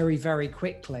very, very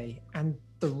quickly, and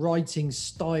the writing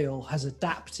style has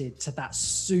adapted to that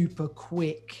super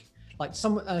quick, like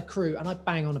some crew, and I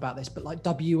bang on about this, but like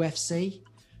WFC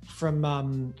from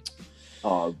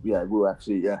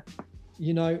WFC, yeah,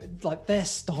 you know, like their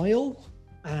style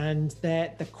and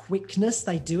the quickness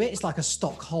they do it. It's like a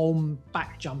Stockholm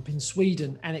back jump in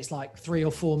Sweden, and it's like 3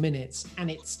 or 4 minutes, and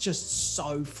it's just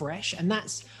so fresh. And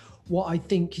that's what I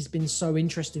think has been so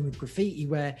interesting with graffiti,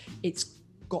 where it's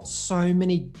got so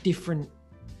many different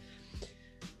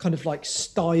kind of like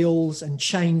styles and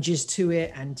changes to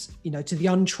it. And, you know, to the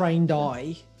untrained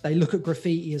eye, they look at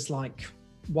graffiti as like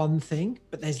one thing,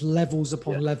 but there's levels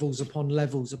upon levels upon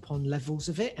levels upon levels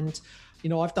of it. And, you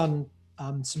know, I've done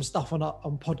some stuff on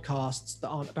podcasts that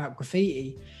aren't about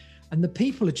graffiti, and the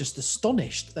people are just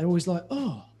astonished. They're always like,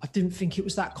 "Oh, I didn't think it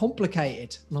was that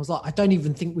complicated." And I was like, I don't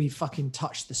even think we've fucking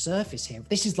touched the surface here.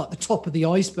 This is like the top of the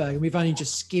iceberg, and we've only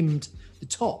just skimmed the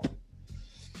top.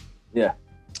 Yeah.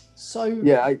 So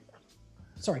yeah,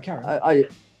 sorry, Karen.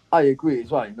 I agree as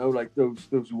well. You know, like those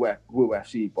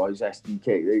UFC boys,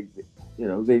 SDK,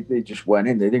 they just went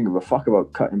in. They didn't give a fuck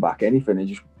about cutting back anything. They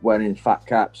just went in fat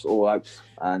caps all out,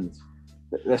 and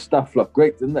their stuff looked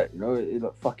great, didn't it? You know, it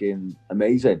looked fucking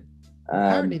amazing.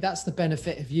 Apparently, that's the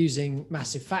benefit of using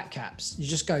massive fat caps. You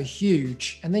just go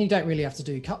huge, and then you don't really have to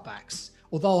do cutbacks.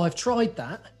 Although I've tried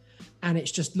that, and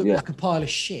it's just looked like a pile of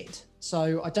shit.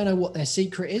 So I don't know what their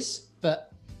secret is,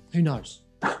 but who knows?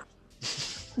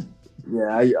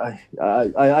 Yeah, I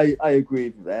agree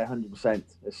with you there, 100%.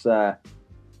 It's I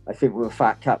think with a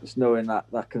fat cap, it's knowing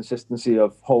that consistency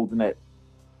of holding it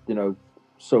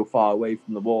so far away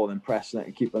from the wall and pressing it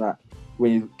and keeping that,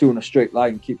 when you're doing a straight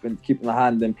line, keeping the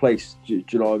hand in place. Do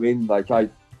you know what I mean? Like,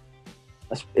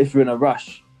 if you're in a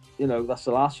rush, that's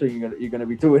the last thing you're going to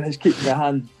be doing, is keeping your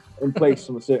hand in place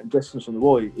from a certain distance from the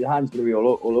wall. Your hand's going to be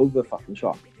all over the fucking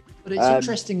shop. But it's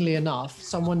interestingly enough,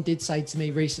 someone did say to me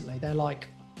recently, they're like,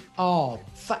 oh,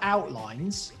 for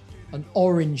outlines, an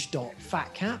orange dot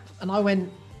fat cap. And I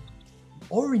went,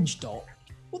 orange dot?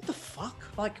 What the fuck?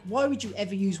 Like, why would you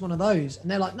ever use one of those?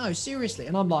 And they're like, no, seriously.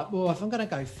 And I'm like, well, if I'm going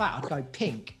to go fat, I'd go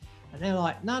pink. And they're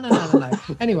like, no.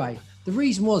 Anyway, the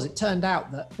reason was, it turned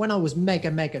out that when I was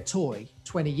mega toy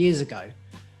 20 years ago,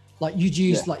 like you'd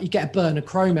use, like you get a burner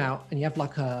chrome out and you have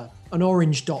like an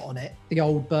orange dot on it. The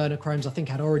old burner chromes, I think,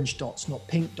 had orange dots, not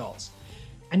pink dots.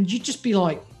 And you'd just be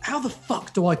like, how the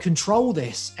fuck do I control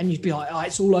this? And you'd be like, oh,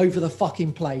 it's all over the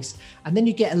fucking place. And then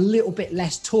you get a little bit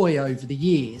less toy over the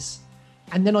years.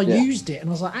 And then I used it and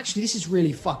I was like, actually, this is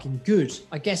really fucking good.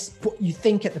 I guess what you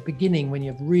think at the beginning when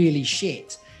you're really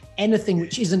shit, anything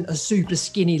which isn't a super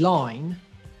skinny line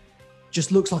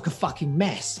just looks like a fucking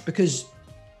mess, because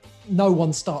no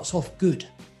one starts off good.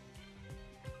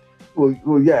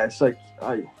 Well, yeah, it's like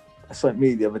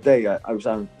me the other day. I was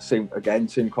having the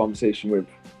same conversation with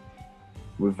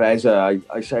Veza.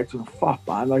 I said to him, fuck,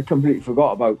 man, I completely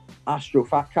forgot about Astro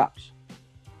fat caps.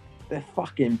 They're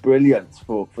fucking brilliant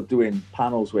for doing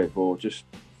panels with, or just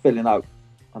filling out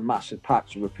a massive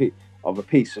patch of a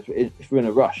piece if you're in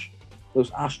a rush.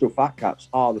 Those Astro fat caps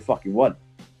are the fucking one.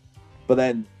 But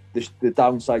then the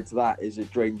downside to that is it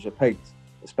drains your paint,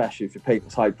 especially if your paint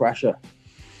is high pressure.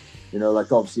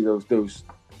 Like obviously those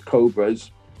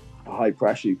Cobras, high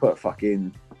pressure, you put a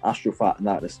fucking Astro fat in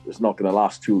that, it's not going to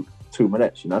last two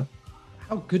minutes,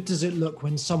 How good does it look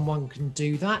when someone can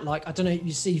do that? Like, I don't know,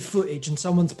 you see footage and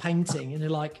someone's painting and they're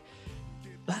like,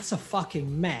 that's a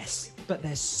fucking mess. But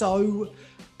they're so,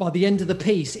 by the end of the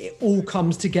piece, it all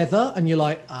comes together and you're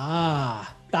like,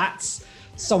 that's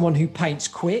someone who paints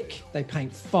quick. They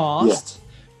paint fast,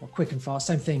 or quick and fast,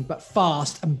 same thing, but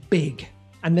fast and big.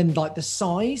 And then like the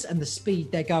size and the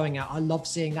speed they're going at. I love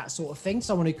seeing that sort of thing.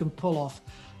 Someone who can pull off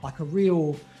like a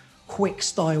real quick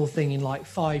style thing in like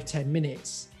 5-10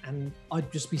 minutes. And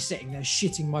I'd just be sitting there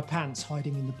shitting my pants,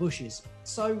 hiding in the bushes.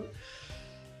 So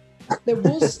there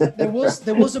was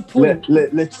a point.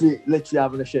 Literally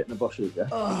having a shit in the bushes. Yeah.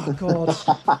 Oh God.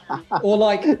 Or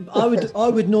like I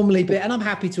would normally be, and I'm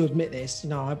happy to admit this.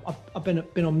 I've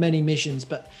been on many missions,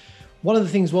 but one of the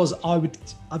things was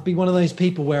I'd be one of those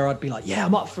people where I'd be like, yeah,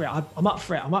 I'm up for it. I'm up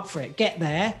for it. Get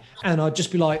there, and I'd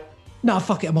just be like, no,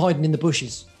 fuck it, I'm hiding in the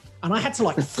bushes. And I had to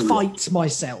like fight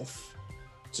myself.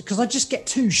 Because I just get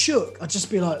too shook. I'd just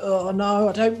be like, oh no,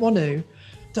 I don't want to.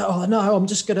 Oh no, I'm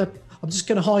just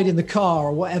gonna hide in the car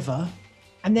or whatever.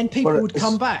 And then people would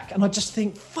come back and I'd just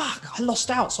think, fuck, I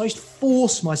lost out. So I used to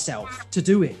force myself to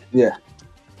do it. Yeah.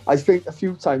 I think a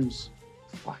few times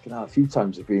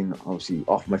I've been obviously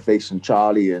off my face and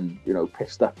Charlie and,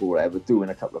 pissed up or whatever, doing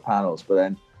a couple of panels.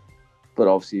 But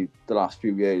obviously the last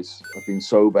few years I've been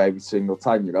sober every single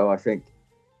time, I think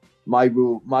my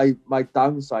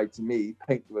downside to me,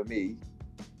 painting with me,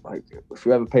 like if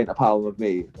you ever paint a panel with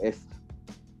me, if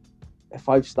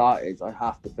I've started, I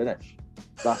have to finish.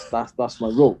 That's my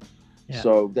rule. Yeah.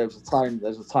 So there's a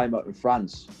time out in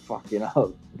France, fucking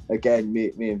hell. Again,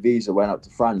 me and Visa went out to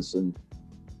France and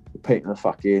painting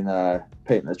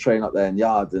a train up there in the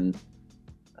yard, and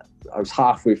I was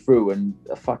halfway through and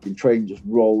a fucking train just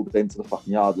rolled into the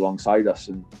fucking yard alongside us,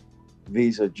 and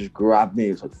Visa just grabbed me.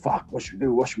 It was like, fuck, what should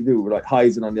we do? We're like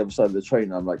hiding on the other side of the train,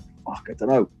 and I'm like, fuck, I don't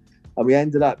know. And we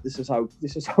ended up, this is how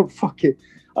fucking,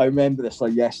 I remember this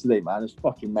like yesterday, man. It's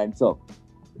fucking mental.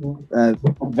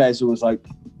 Veza was like,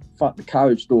 fuck, the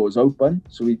carriage door is open.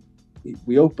 So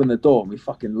we opened the door and we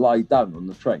fucking lied down on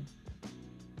the train.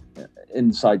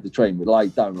 Inside the train, we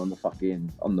lied down on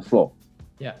the floor.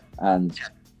 Yeah. And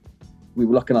we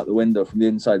were looking out the window from the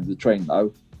inside of the train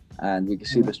now, and we could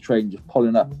see this train just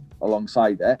pulling up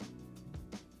alongside it.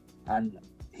 And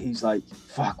he's like,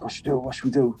 fuck, what should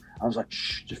we do? I was like,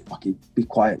 shh, just fucking be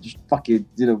quiet. Just fucking,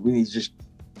 we need to just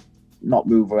not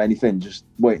move or anything. Just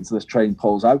wait until this train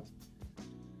pulls out.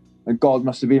 And God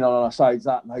must have been on our sides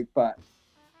that night, but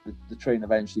the train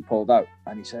eventually pulled out.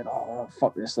 And he said, oh,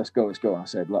 fuck this, let's go. And I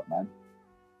said, look, man,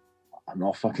 I'm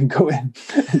not fucking going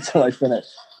until I finish.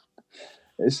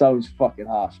 It sounds fucking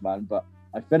harsh, man, but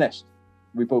I finished.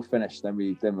 We both finished.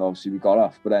 Then obviously we got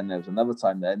off. But then there was another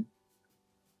time then,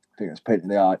 I think I was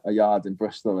painting a yard in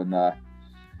Bristol, and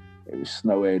it was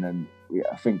snowing, and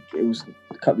I think it was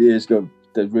a couple of years ago,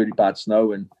 there was really bad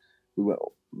snow, and we were,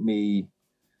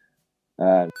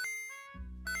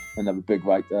 another big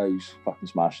writer who's fucking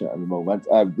smashing it at the moment.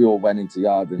 We all went into the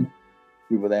yard and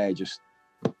we were there just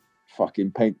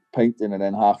fucking painting, and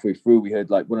then halfway through we heard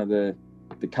like one of the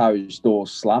carriage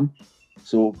doors slam.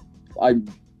 So I'm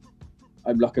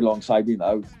looking alongside me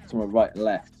now, to my right and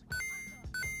left.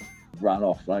 Ran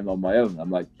off, and I'm on my own. I'm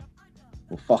like,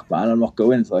 well, fuck, man, I'm not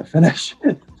going until I finish.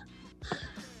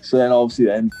 So then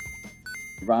obviously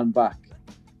ran back,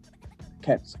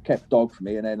 kept dog for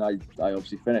me, and then I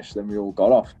obviously finished. Then we all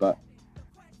got off. But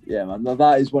yeah, man,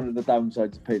 that is one of the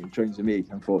downsides of painting trains for me.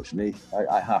 Unfortunately,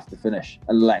 I have to finish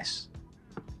unless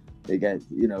it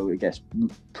gets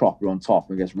proper on top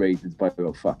and gets rated by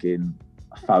about fucking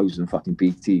 1,000 fucking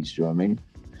BTs. Do you know what I mean?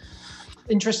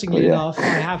 Interestingly enough, I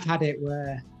have had it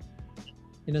where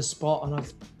in a spot,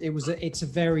 and it's a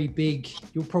very big.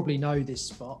 You'll probably know this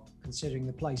spot, considering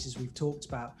the places we've talked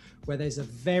about, where there's a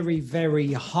very,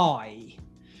 very high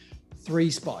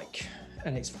 3-spike,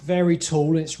 and it's very tall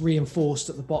and it's reinforced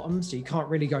at the bottom, so you can't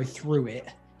really go through it.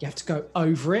 You have to go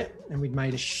over it, and we'd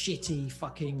made a shitty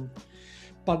fucking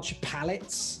bunch of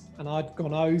pallets, and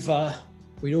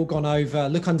we'd all gone over,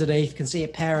 look underneath, can see a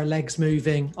pair of legs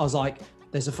moving. I was like,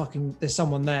 there's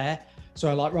someone there. So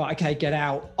I'm like, right, okay, get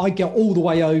out. I get all the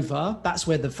way over. That's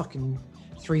where the fucking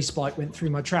 3-spike went through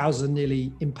my trousers and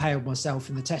nearly impaled myself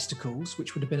in the testicles,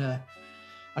 which would have been a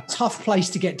tough place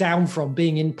to get down from,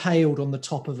 being impaled on the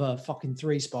top of a fucking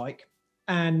 3-spike.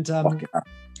 And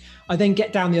I then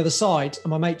get down the other side,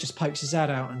 and my mate just pokes his head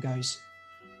out and goes,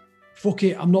 fuck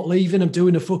it, I'm not leaving, I'm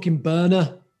doing a fucking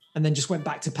burner. And then just went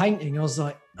back to painting. I was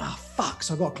like, oh, fuck.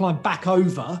 So I got to climb back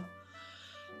over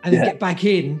and then get back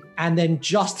in, and then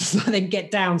just as I then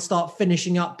get down, start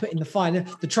finishing up, putting the fire,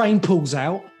 the train pulls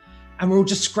out, and we're all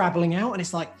just scrabbling out. And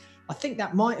it's like, I think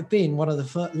that might have been one of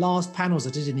the last panels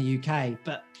I did in the UK,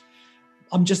 but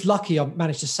I'm just lucky I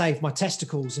managed to save my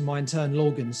testicles and my internal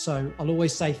organs. So I'll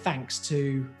always say thanks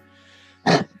to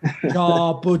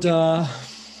God, Buddha,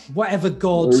 whatever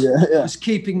God was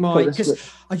keeping my,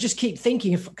 because I just keep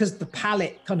thinking, because the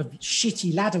pallet kind of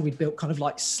shitty ladder we'd built kind of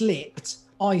like slipped.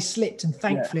 I slipped, and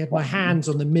thankfully had my hands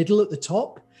on the middle at the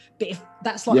top. But if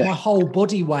that's like my whole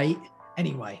body weight,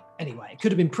 anyway, it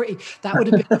could have been pretty. That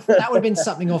would have been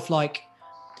something off like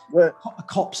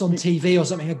Cops on TV or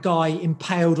something. A guy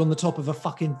impaled on the top of a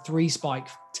fucking 3-spike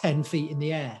 10 feet in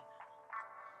the air.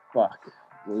 Fuck.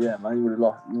 Well, yeah, man,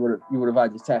 you would have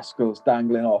had your testicles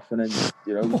dangling off, and then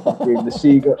fucking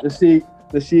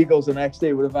the seagulls the next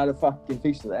day would have had a fucking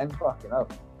feast at the end. Fucking hell.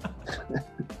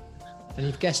 And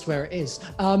you've guessed where it is.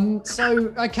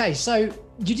 So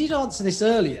you did answer this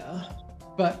earlier,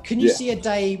 but can you see a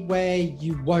day where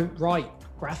you won't write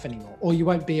graph anymore, or you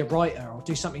won't be a writer or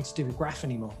do something to do with graph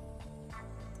anymore?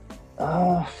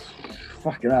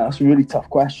 Fucking hell, that's a really tough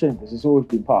question, because it's always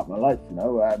been part of my life,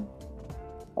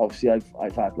 Obviously,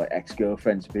 I've had like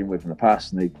ex-girlfriends I've been with in the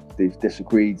past, and they've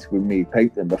disagreed with me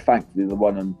painting, but thankfully the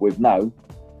one I'm with now,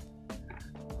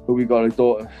 who we got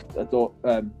who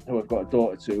I've got a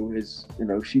daughter to, is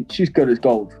she's good as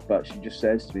gold, but she just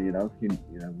says to me, you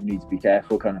need to be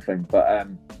careful, kind of thing. But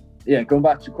going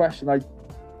back to the question, I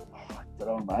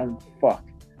don't know, man. Fuck.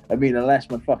 I mean, unless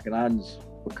my fucking hands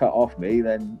were cut off me,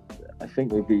 then I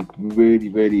think it would be really,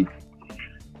 really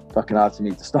fucking hard for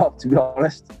me to stop, to be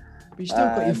honest. But you still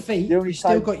got your feet.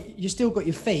 You still got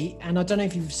your feet. And I don't know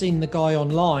if you've seen the guy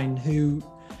online who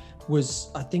was,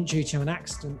 I think, due to an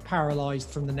accident, paralysed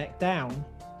from the neck down,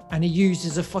 and he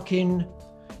uses a thing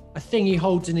he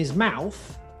holds in his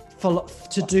mouth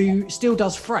still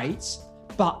does freights,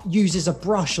 but uses a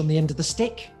brush on the end of the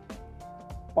stick.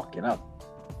 Fucking hell.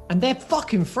 And they're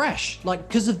fucking fresh, like,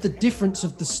 because of the difference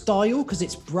of the style, because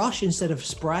it's brush instead of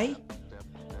spray.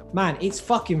 Man, it's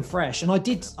fucking fresh. And I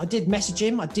did message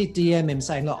him, I did DM him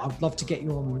saying, look, I'd love to get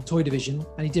you on Toy Division,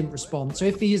 and he didn't respond. So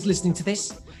if he is listening to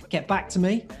this, get back to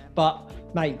me. But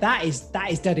mate, that is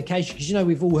dedication, because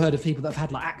we've all heard of people that have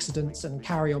had like accidents and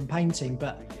carry on painting,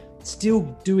 but still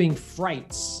doing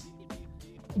freights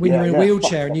when you're in a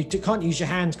wheelchair and you can't use your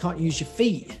hands, can't use your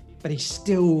feet, but he's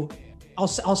still. I'll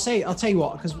tell you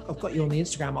what, because I've got you on the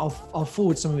Instagram, I'll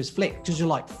forward some of his flicks, because you're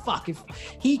like, fuck, if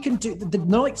he can do the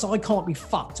nights I can't be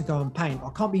fucked to go and paint, I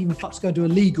can't be even fucked to go do a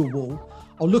legal wall,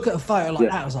 I'll look at a photo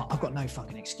like that, I was like, I've got no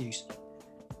fucking excuse.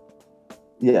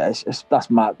 Yeah, that's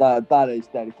mad. That is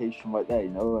dedication right there,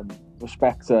 and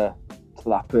respect to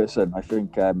that person. I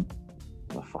think,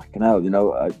 fucking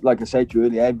hell, like I said to you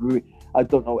earlier, I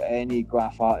don't know any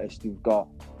graph artist who's got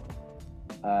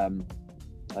a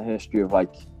history of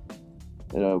like,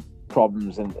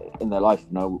 problems in their life,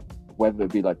 whether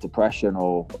it be like depression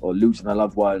or losing a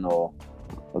loved one or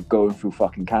going through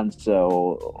fucking cancer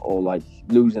or like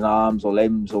losing arms or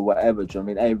limbs or whatever. Do you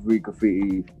know what I mean? Every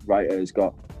graffiti writer has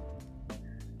got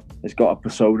a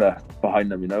persona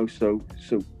behind them, you know. So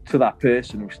to that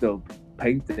person who's still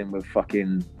painting with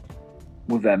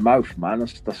their mouth, man,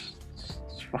 that's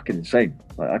fucking insane.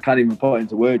 Like, I can't even put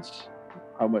into words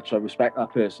how much I respect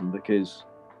that person, because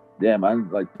yeah, man,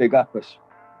 like, big up. It's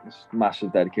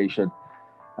massive dedication.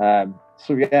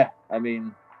 So yeah, I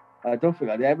mean, I don't think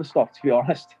I'd ever stop, to be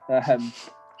honest.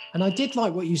 And I did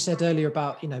like what you said earlier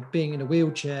about, you know, being in a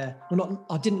wheelchair. Well,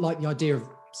 I didn't like the idea of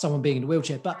someone being in a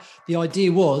wheelchair, but the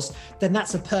idea was then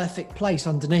that's a perfect place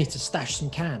underneath to stash some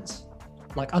cans.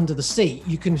 Like under the seat,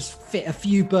 you can fit a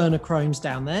few burner chromes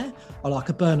down there, or like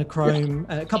a burner chrome,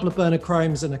 a couple of burner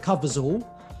chromes and a covers all.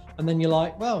 And then you're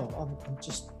like, well, I'm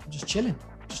just chilling.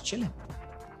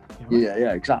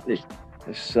 Yeah, exactly.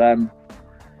 It's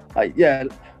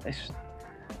it's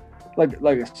like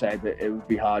I said, it would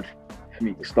be hard for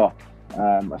me to stop.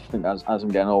 I think as I'm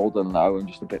getting older now, I'm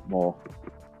just a bit more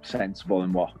sensible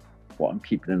in what I'm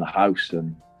keeping in the house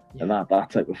and that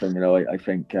type of thing. You know, I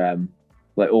think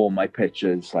like all my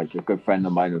pictures, like a good friend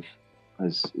of mine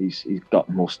he's got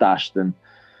them all stashed, and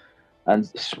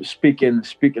speaking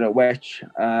of which,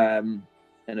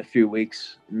 in a few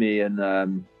weeks, me and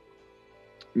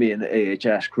the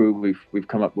AHS crew, we've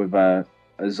come up with a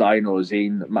zine or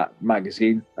zine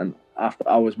magazine, and After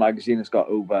Hours magazine has got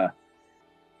over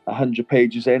 100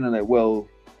 pages in, and it will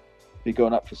be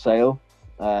going up for sale.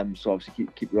 So obviously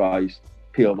keep your eyes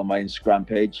peeled on my Instagram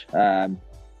page.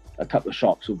 A couple of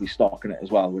shops will be stocking it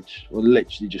as well, which will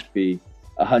literally just be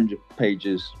 100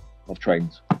 pages of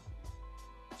trains.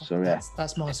 So yeah,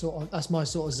 that's my sort of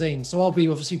zine. So I'll be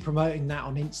obviously promoting that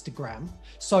on Instagram.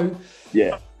 So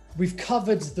yeah, we've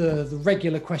covered the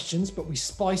regular questions, but we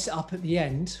spice it up at the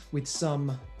end with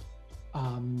some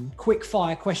quick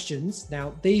fire questions.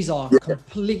 Now these are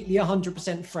completely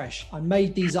 100% fresh. I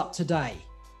made these up today.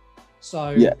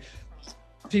 So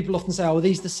people often say, "Oh, are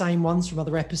these the same ones from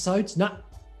other episodes?" No,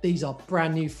 these are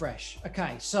brand new, fresh.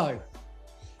 Okay, so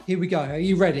here we go. Are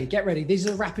you ready? Get ready. These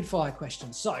are rapid fire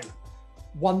questions. So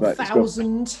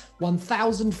 1,000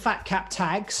 fat cap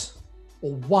tags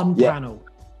or one panel?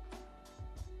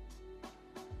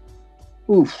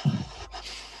 Oof.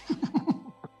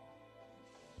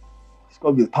 It's got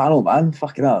to be the panel, man.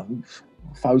 Fucking hell.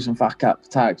 1,000 fat cap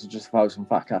tags are just 1,000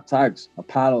 fat cap tags. A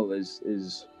panel is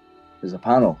a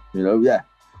panel, you know? Yeah.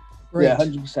 Agreed. Yeah,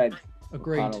 100%.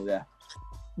 Agreed. Panel, yeah.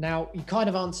 Now, you kind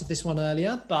of answered this one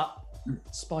earlier, but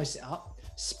spice it up.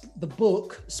 The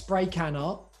book Spray Can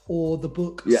Art or the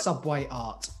book Subway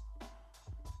Art?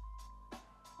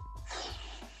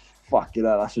 Fuck it,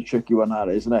 that's a tricky one, that,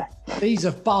 isn't it? These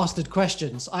are bastard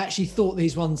questions. I actually thought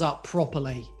these ones up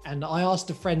properly, and I asked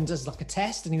a friend as like a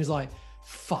test, and he was like,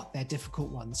 fuck, they're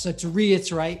difficult ones. So to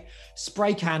reiterate,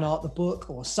 Spray Can Art the book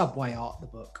or Subway Art the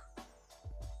book?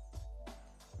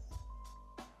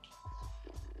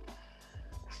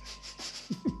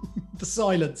 The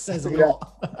silence says a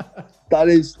lot.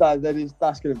 That's going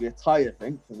to be a tie, I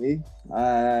think, for me.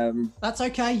 That's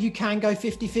okay. You can go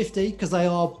 50-50 because they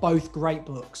are both great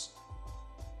books.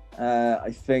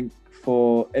 I think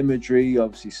for imagery,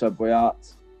 obviously Subway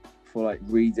Art. For like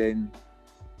reading,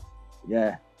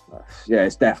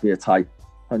 it's definitely a tie,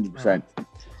 100%. Right.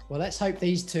 Well, let's hope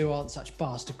these two aren't such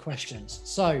bastard questions.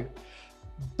 So,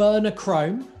 Burner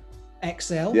Chrome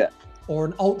XL or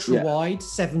an ultra wide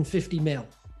 750mm?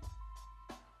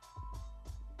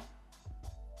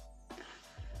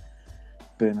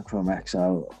 Burner Chrome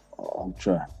XL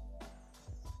Ultra.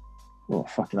 Oh,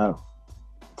 fucking hell.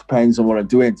 Depends on what I'm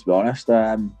doing, to be honest.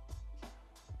 We're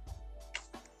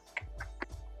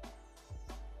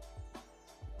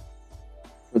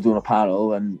doing a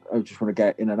panel and I just want to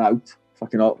get in and out.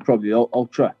 Fucking probably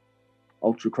Ultra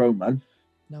Chrome, man.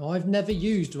 No, I've never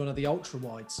used one of the ultra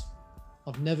wides.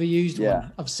 I've never used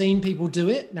one. I've seen people do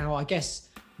it. Now, I guess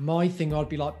my thing, I'd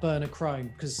be like Burner Chrome,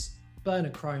 because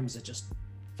Burner Chromes are just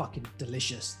fucking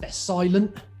delicious. They're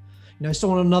silent. You know,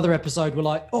 someone on another episode were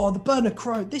like, oh,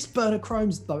 this Burner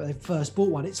Chrome's, like they first bought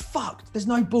one, it's fucked. There's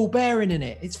no ball bearing in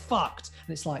it. It's fucked.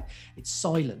 And it's like, it's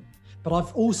silent. But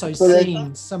I've also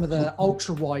seen some of the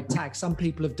ultra wide tags. Some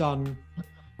people have done,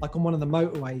 like on one of the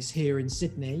motorways here in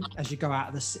Sydney, as you go out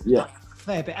of the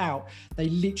fair bit out, they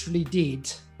literally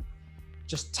did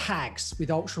just tags with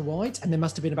ultra wide, and there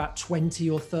must have been about 20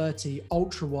 or 30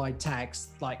 ultra wide tags,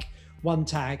 like one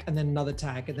tag and then another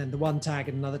tag and then the one tag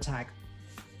and another tag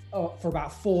for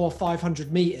about 400 or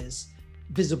 500 meters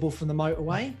visible from the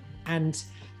motorway. And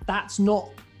that's not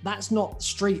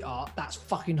street art, that's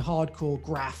fucking hardcore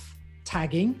graph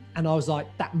tagging. And I was like,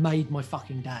 that made my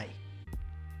fucking day.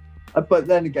 But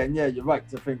then again, yeah, you're right.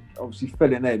 I think obviously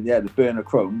filling in, the burner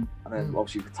chrome, and then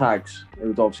obviously the tags, it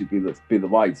would obviously be the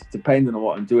white, depending on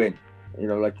what I'm doing.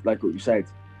 Like what you said.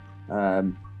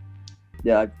 To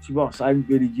be honest, I haven't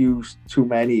really used too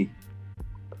many.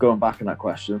 Going back on that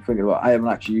question, thinking about, I haven't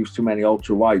actually used too many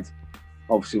ultra wide.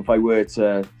 Obviously, if I were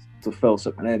to fill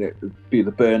something in, it would be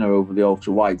the burner over the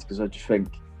ultra wide, because I just think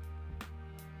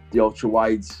the ultra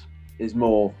wide is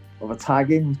more of a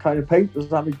tagging kind of paint. Does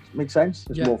that make sense?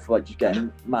 It's more for like just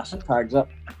getting massive tags up.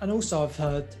 And also I've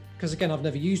heard, because again I've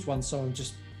never used one, so I'm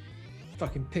just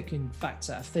fucking picking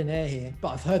facts out of thin air here, but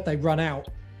I've heard they run out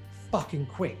fucking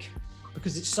quick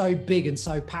because it's so big and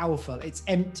so powerful. It's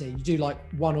empty. You do like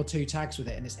 1 or 2 tags with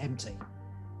it and it's empty.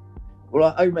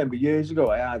 Well, I remember years ago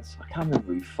I can't remember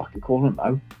what you fucking call them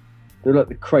now. They're like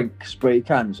the crank spray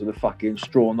cans with the fucking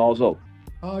straw nozzle.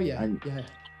 Oh yeah, and yeah.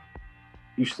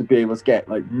 Used to be able to get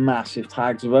like massive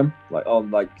tags of them, like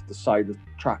on like the side of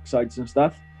track sides and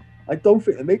stuff. I don't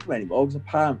think they make them anymore, because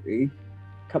apparently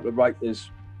a couple of writers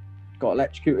got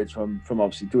electrocuted from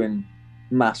obviously doing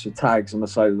massive tags on the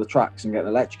side of the tracks and getting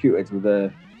electrocuted with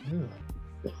the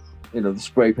the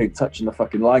spray paint touching the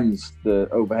fucking lines, the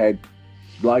overhead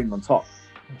line on top.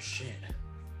 Oh shit.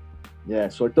 Yeah,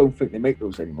 so I don't think they make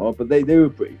those anymore, but they were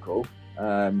pretty cool.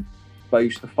 But I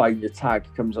used to find your tag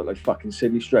comes out like fucking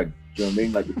silly string. Do you know what I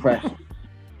mean? Like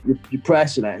you're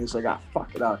pressing it and it's like,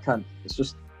 fuck it, I can't. It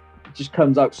just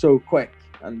comes out so quick,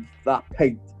 and that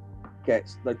paint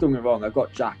gets, like, don't get me wrong, I've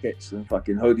got jackets and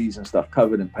fucking hoodies and stuff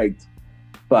covered in paint,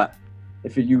 but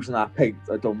if you're using that paint,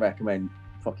 I don't recommend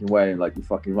fucking wearing like your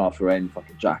fucking Ralph Lauren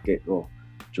fucking jacket, or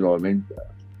do you know what I mean?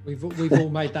 We've all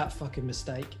made that fucking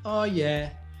mistake. Oh yeah,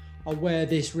 I'll wear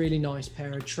this really nice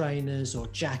pair of trainers or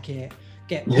jacket,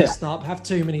 get pissed up, have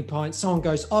too many pints. Someone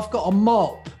goes, I've got a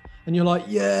mop. And you're like,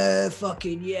 yeah,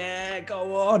 fucking yeah,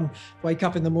 go on. Wake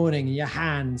up in the morning and your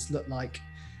hands look like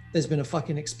there's been a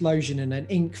fucking explosion in an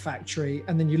ink factory.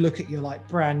 And then you look at your like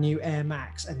brand new Air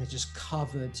Max and they're just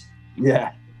covered.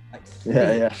 Yeah. Like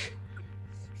thick,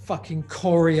 fucking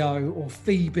Choreo or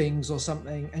Phoebings or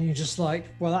something. And you're just like,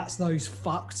 well, that's those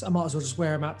fucked. I might as well just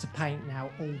wear them out to paint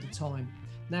now all the time.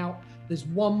 Now, there's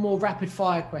one more rapid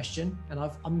fire question. And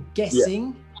I'm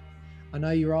guessing I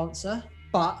know your answer,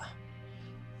 but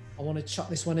I want to chuck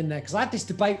this one in there because I had this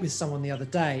debate with someone the other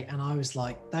day, and I was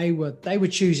like, they were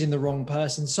choosing the wrong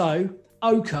person. So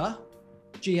Oka,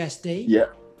 GSD,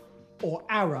 or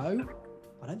Arrow.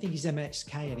 I don't think he's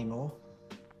MXK anymore.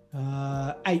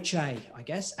 HA, I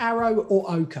guess. Arrow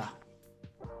or Oka.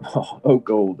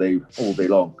 Oka all day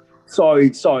long. Sorry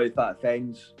if that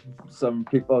offends some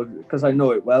people, because I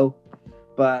know it well.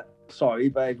 But sorry,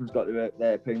 but everyone's got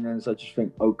their opinions. I just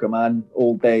think Oka, man,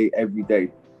 all day, every day.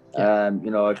 Yeah.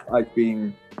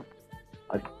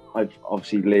 I've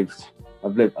obviously lived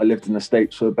in the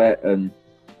States for a bit and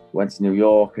went to New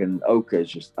York, and Oka is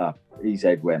just he's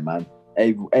everywhere, man.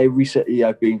 Every city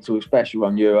I've been to, especially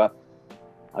around Europe,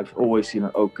 I've always seen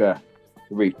an Oka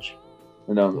reach.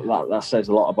 That says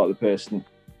a lot about the person.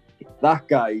 That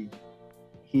guy,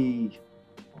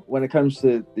 when it comes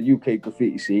to the UK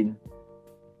graffiti scene,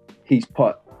 he's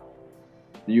put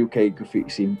the UK graffiti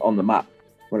scene on the map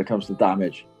when it comes to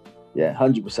damage. Yeah,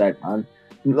 100%, man.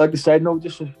 Like I said, no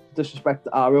disrespect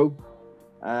to Arrow.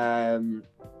 I'll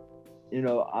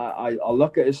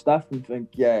look at his stuff and think,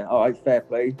 yeah, all right, fair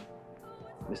play.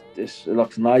 It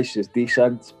looks nice, it's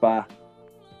decent, but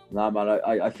nah, man,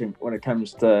 I think when it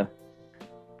comes to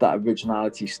that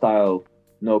originality style,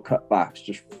 no cutbacks,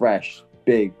 just fresh,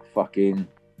 big, fucking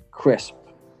crisp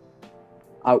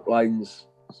outlines,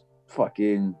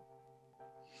 fucking.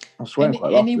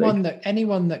 Anyone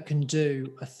that can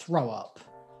do a throw up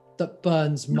that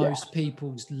burns most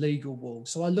people's legal walls.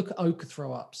 So I look at Oka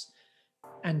throw ups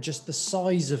and just the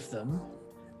size of them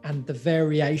and the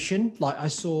variation. Like I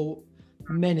saw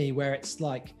many where it's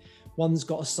like one's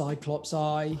got a Cyclops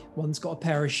eye, one's got a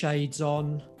pair of shades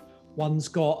on, one's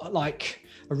got like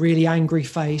a really angry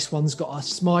face, one's got a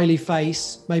smiley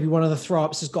face. Maybe one of the throw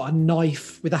ups has got a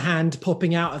knife with a hand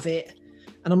popping out of it.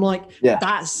 And I'm like,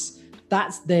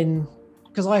 that's then,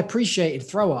 because I appreciated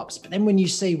throw-ups, but then when you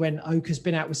see when Oka's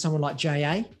been out with someone like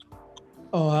JA,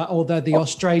 or the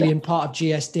Australian part of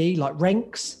GSD, like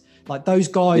Renks, like those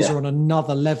guys are on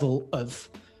another level of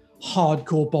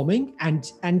hardcore bombing, and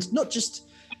not just,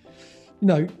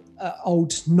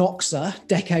 old Noxer,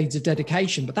 decades of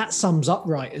dedication, but that sums up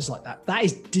writers like that. That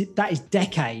is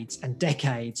decades and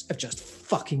decades of just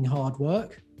fucking hard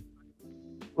work.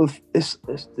 Well, it's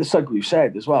like what you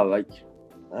said as well, like,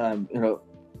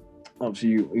 obviously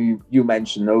you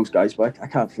mentioned those guys, but I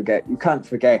can't forget. You can't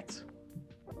forget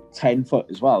 10 foot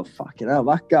as well. Fucking hell,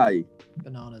 that guy.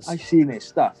 Bananas. I've seen his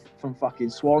stuff from fucking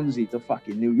Swansea to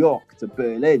fucking New York to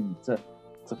Berlin to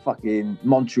fucking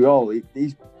Montreal.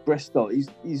 He's Bristol.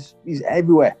 He's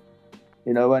everywhere,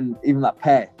 you know. And even that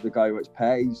Pair, the guy who writes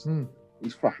Pair, he's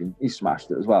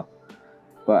smashed it as well.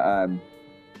 But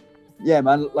yeah,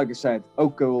 man, like I said,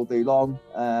 Oka all day long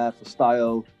for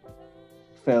style,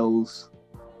 fills,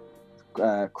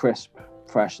 crisp,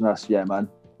 freshness. Yeah, man,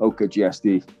 Oka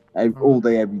GSD all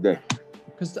day, every day.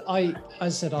 Because I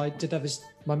did have this.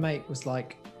 My mate was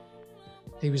like,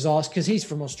 he was asked, because he's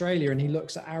from Australia and he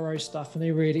looks at Arrow stuff, and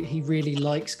he really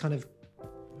likes kind of,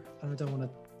 I don't want to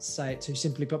say it too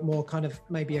simply, but more kind of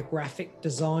maybe a graphic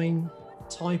design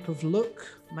type of look.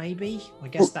 Maybe, I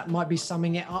guess that might be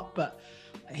summing it up. But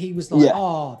he was like,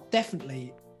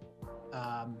 definitely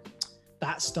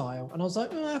that style. And I was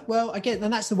like, well, again,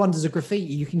 and that's the wonders of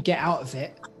graffiti. You can get out of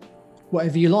it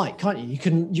whatever you like, can't you?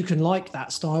 You can like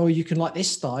that style, or you can like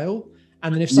this style.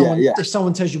 And then if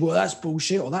someone tells you, well, that's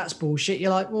bullshit or that's bullshit,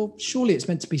 you're like, well, surely it's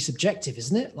meant to be subjective,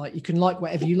 isn't it? Like, you can like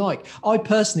whatever you like. I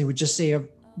personally would just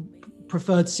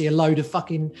prefer to see a load of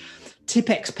fucking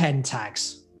Tipp-Ex pen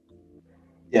tags.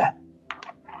 Yeah.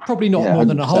 Probably not more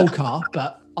than a whole car,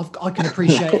 but I can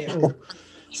appreciate it all.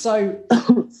 So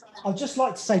I'd just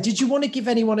like to say, did you want to give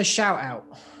anyone a shout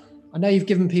out? I know you've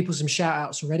given people some shout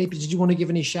outs already, but did you want to give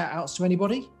any shout outs to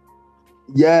anybody?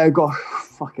 Yeah,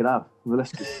 fuck it up.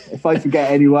 If I forget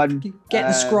anyone, get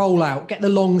the scroll out. Get the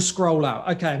long scroll out.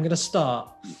 Okay, I'm going to start.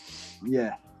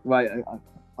 Yeah, right.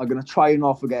 I'm going to try and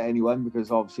not forget anyone, because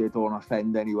obviously I don't want to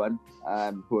offend anyone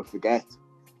who I forget.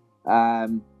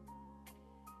 But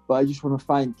I just want to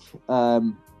thank,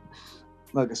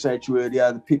 like I said to you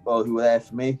earlier, the people who were there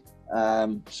for me.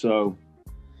 So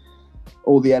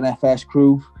all the NFS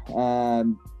crew,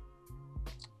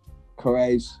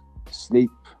 Correz, Sleep,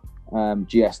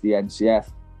 GSD NCF,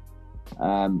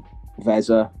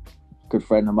 Veza, good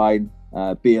friend of mine,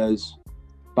 Beers,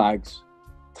 Bags,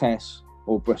 Tess,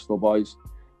 all Bristol boys.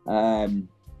 And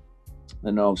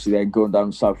obviously then going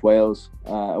down to South Wales,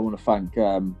 I want to thank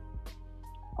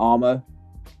Armour,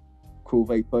 Cool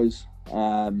Vapors,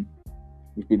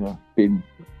 who's been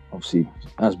obviously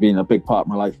has been a big part of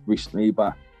my life recently,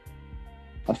 but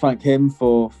I thank him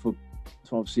for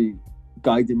obviously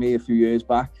guiding me a few years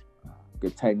back, a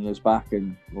good 10 years back,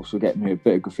 and also getting me a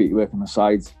bit of graffiti work on the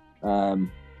side.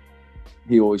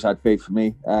 He always had faith for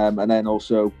me. And then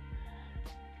also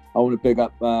I want to big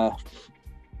up a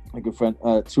good friend,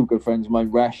 two good friends of mine,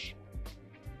 Resh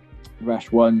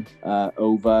One,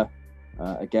 Over.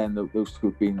 Again, those two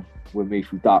have been with me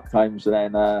through dark times. And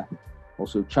then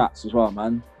also Chats as well,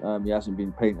 man. He hasn't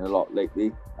been painting a lot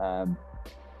lately.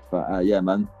 But yeah,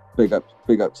 man, big up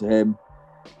to him.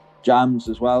 Jams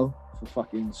as well for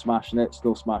fucking smashing it,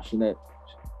 still smashing it.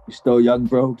 You're still young,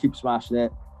 bro. Keep smashing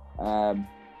it. You're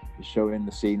showing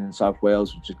the scene in South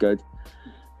Wales, which is good.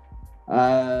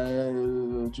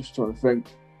 Just trying to think.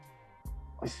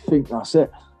 I think that's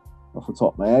it off the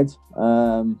top of my head.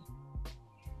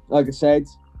 Like I said,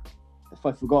 if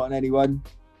I've forgotten anyone,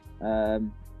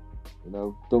 don't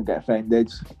get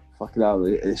offended. Fucking hell,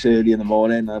 it's early in the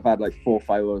morning. I've had like 4 or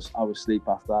 5 hours sleep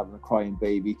after having a crying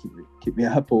baby keep me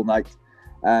up all night.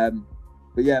 But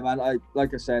yeah, man, I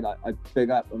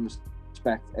big up and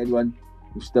respect anyone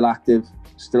who's still active,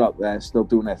 still up there, still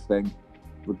doing their thing,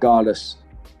 regardless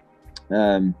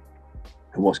of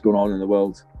what's going on in the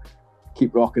world.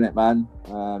 Keep rocking it, man.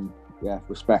 Yeah,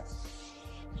 respect.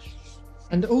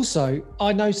 And also,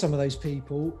 I know some of those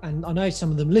people, and I know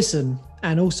some of them listen,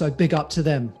 and also big up to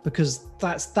them, because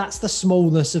that's the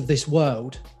smallness of this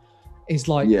world. Is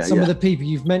like some of the people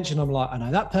you've mentioned, I'm like, I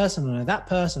know that person, I know that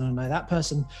person, I know that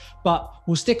person. But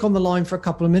we'll stick on the line for a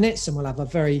couple of minutes and we'll have a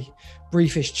very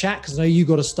briefish chat, because I know you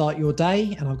got to start your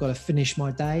day and I've got to finish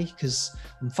my day because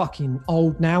I'm fucking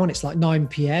old now and it's like 9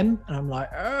 p.m. and I'm like,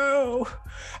 oh,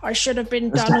 I should have been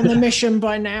done on the mission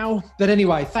by now. But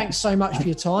anyway, thanks so much for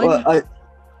your time. Well,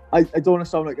 I don't want to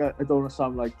sound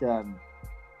like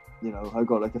I've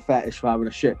got like a fetish for having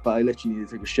a shit, but I literally need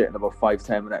to take a shit in about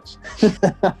 5-10 minutes.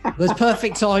 There's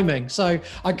perfect timing. So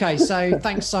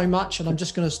thanks so much, and I'm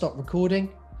just going to stop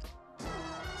recording.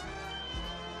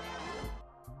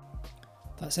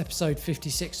 That's episode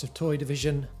 56 of Toy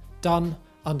Division done,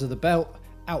 under the belt,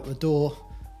 out the door,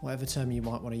 whatever term you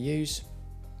might want to use.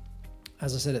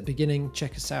 As I said at the beginning,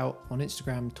 check us out on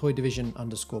Instagram,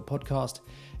 toydivision_podcast.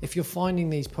 If you're finding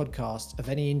these podcasts of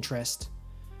any interest,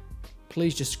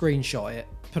 please just screenshot it,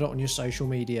 put it on your social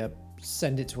media,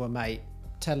 send it to a mate,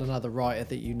 tell another writer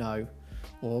that you know,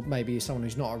 or maybe someone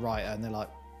who's not a writer and they're like,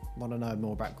 want to know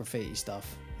more about graffiti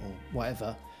stuff or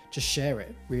whatever, just share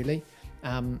it, really.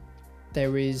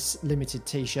 there is limited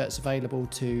t-shirts available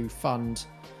to fund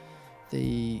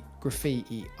the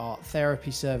graffiti art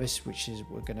therapy service, which is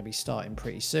we're going to be starting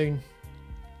pretty soon,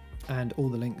 and all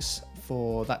the links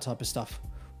for that type of stuff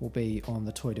will be on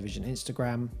the Toy Division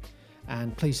Instagram.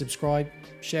 And please subscribe,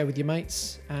 share with your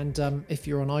mates, and if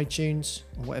you're on iTunes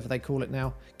or whatever they call it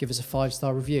now, give us a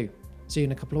 5-star review. See you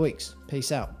in a couple of weeks.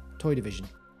 Peace out. Toy Division.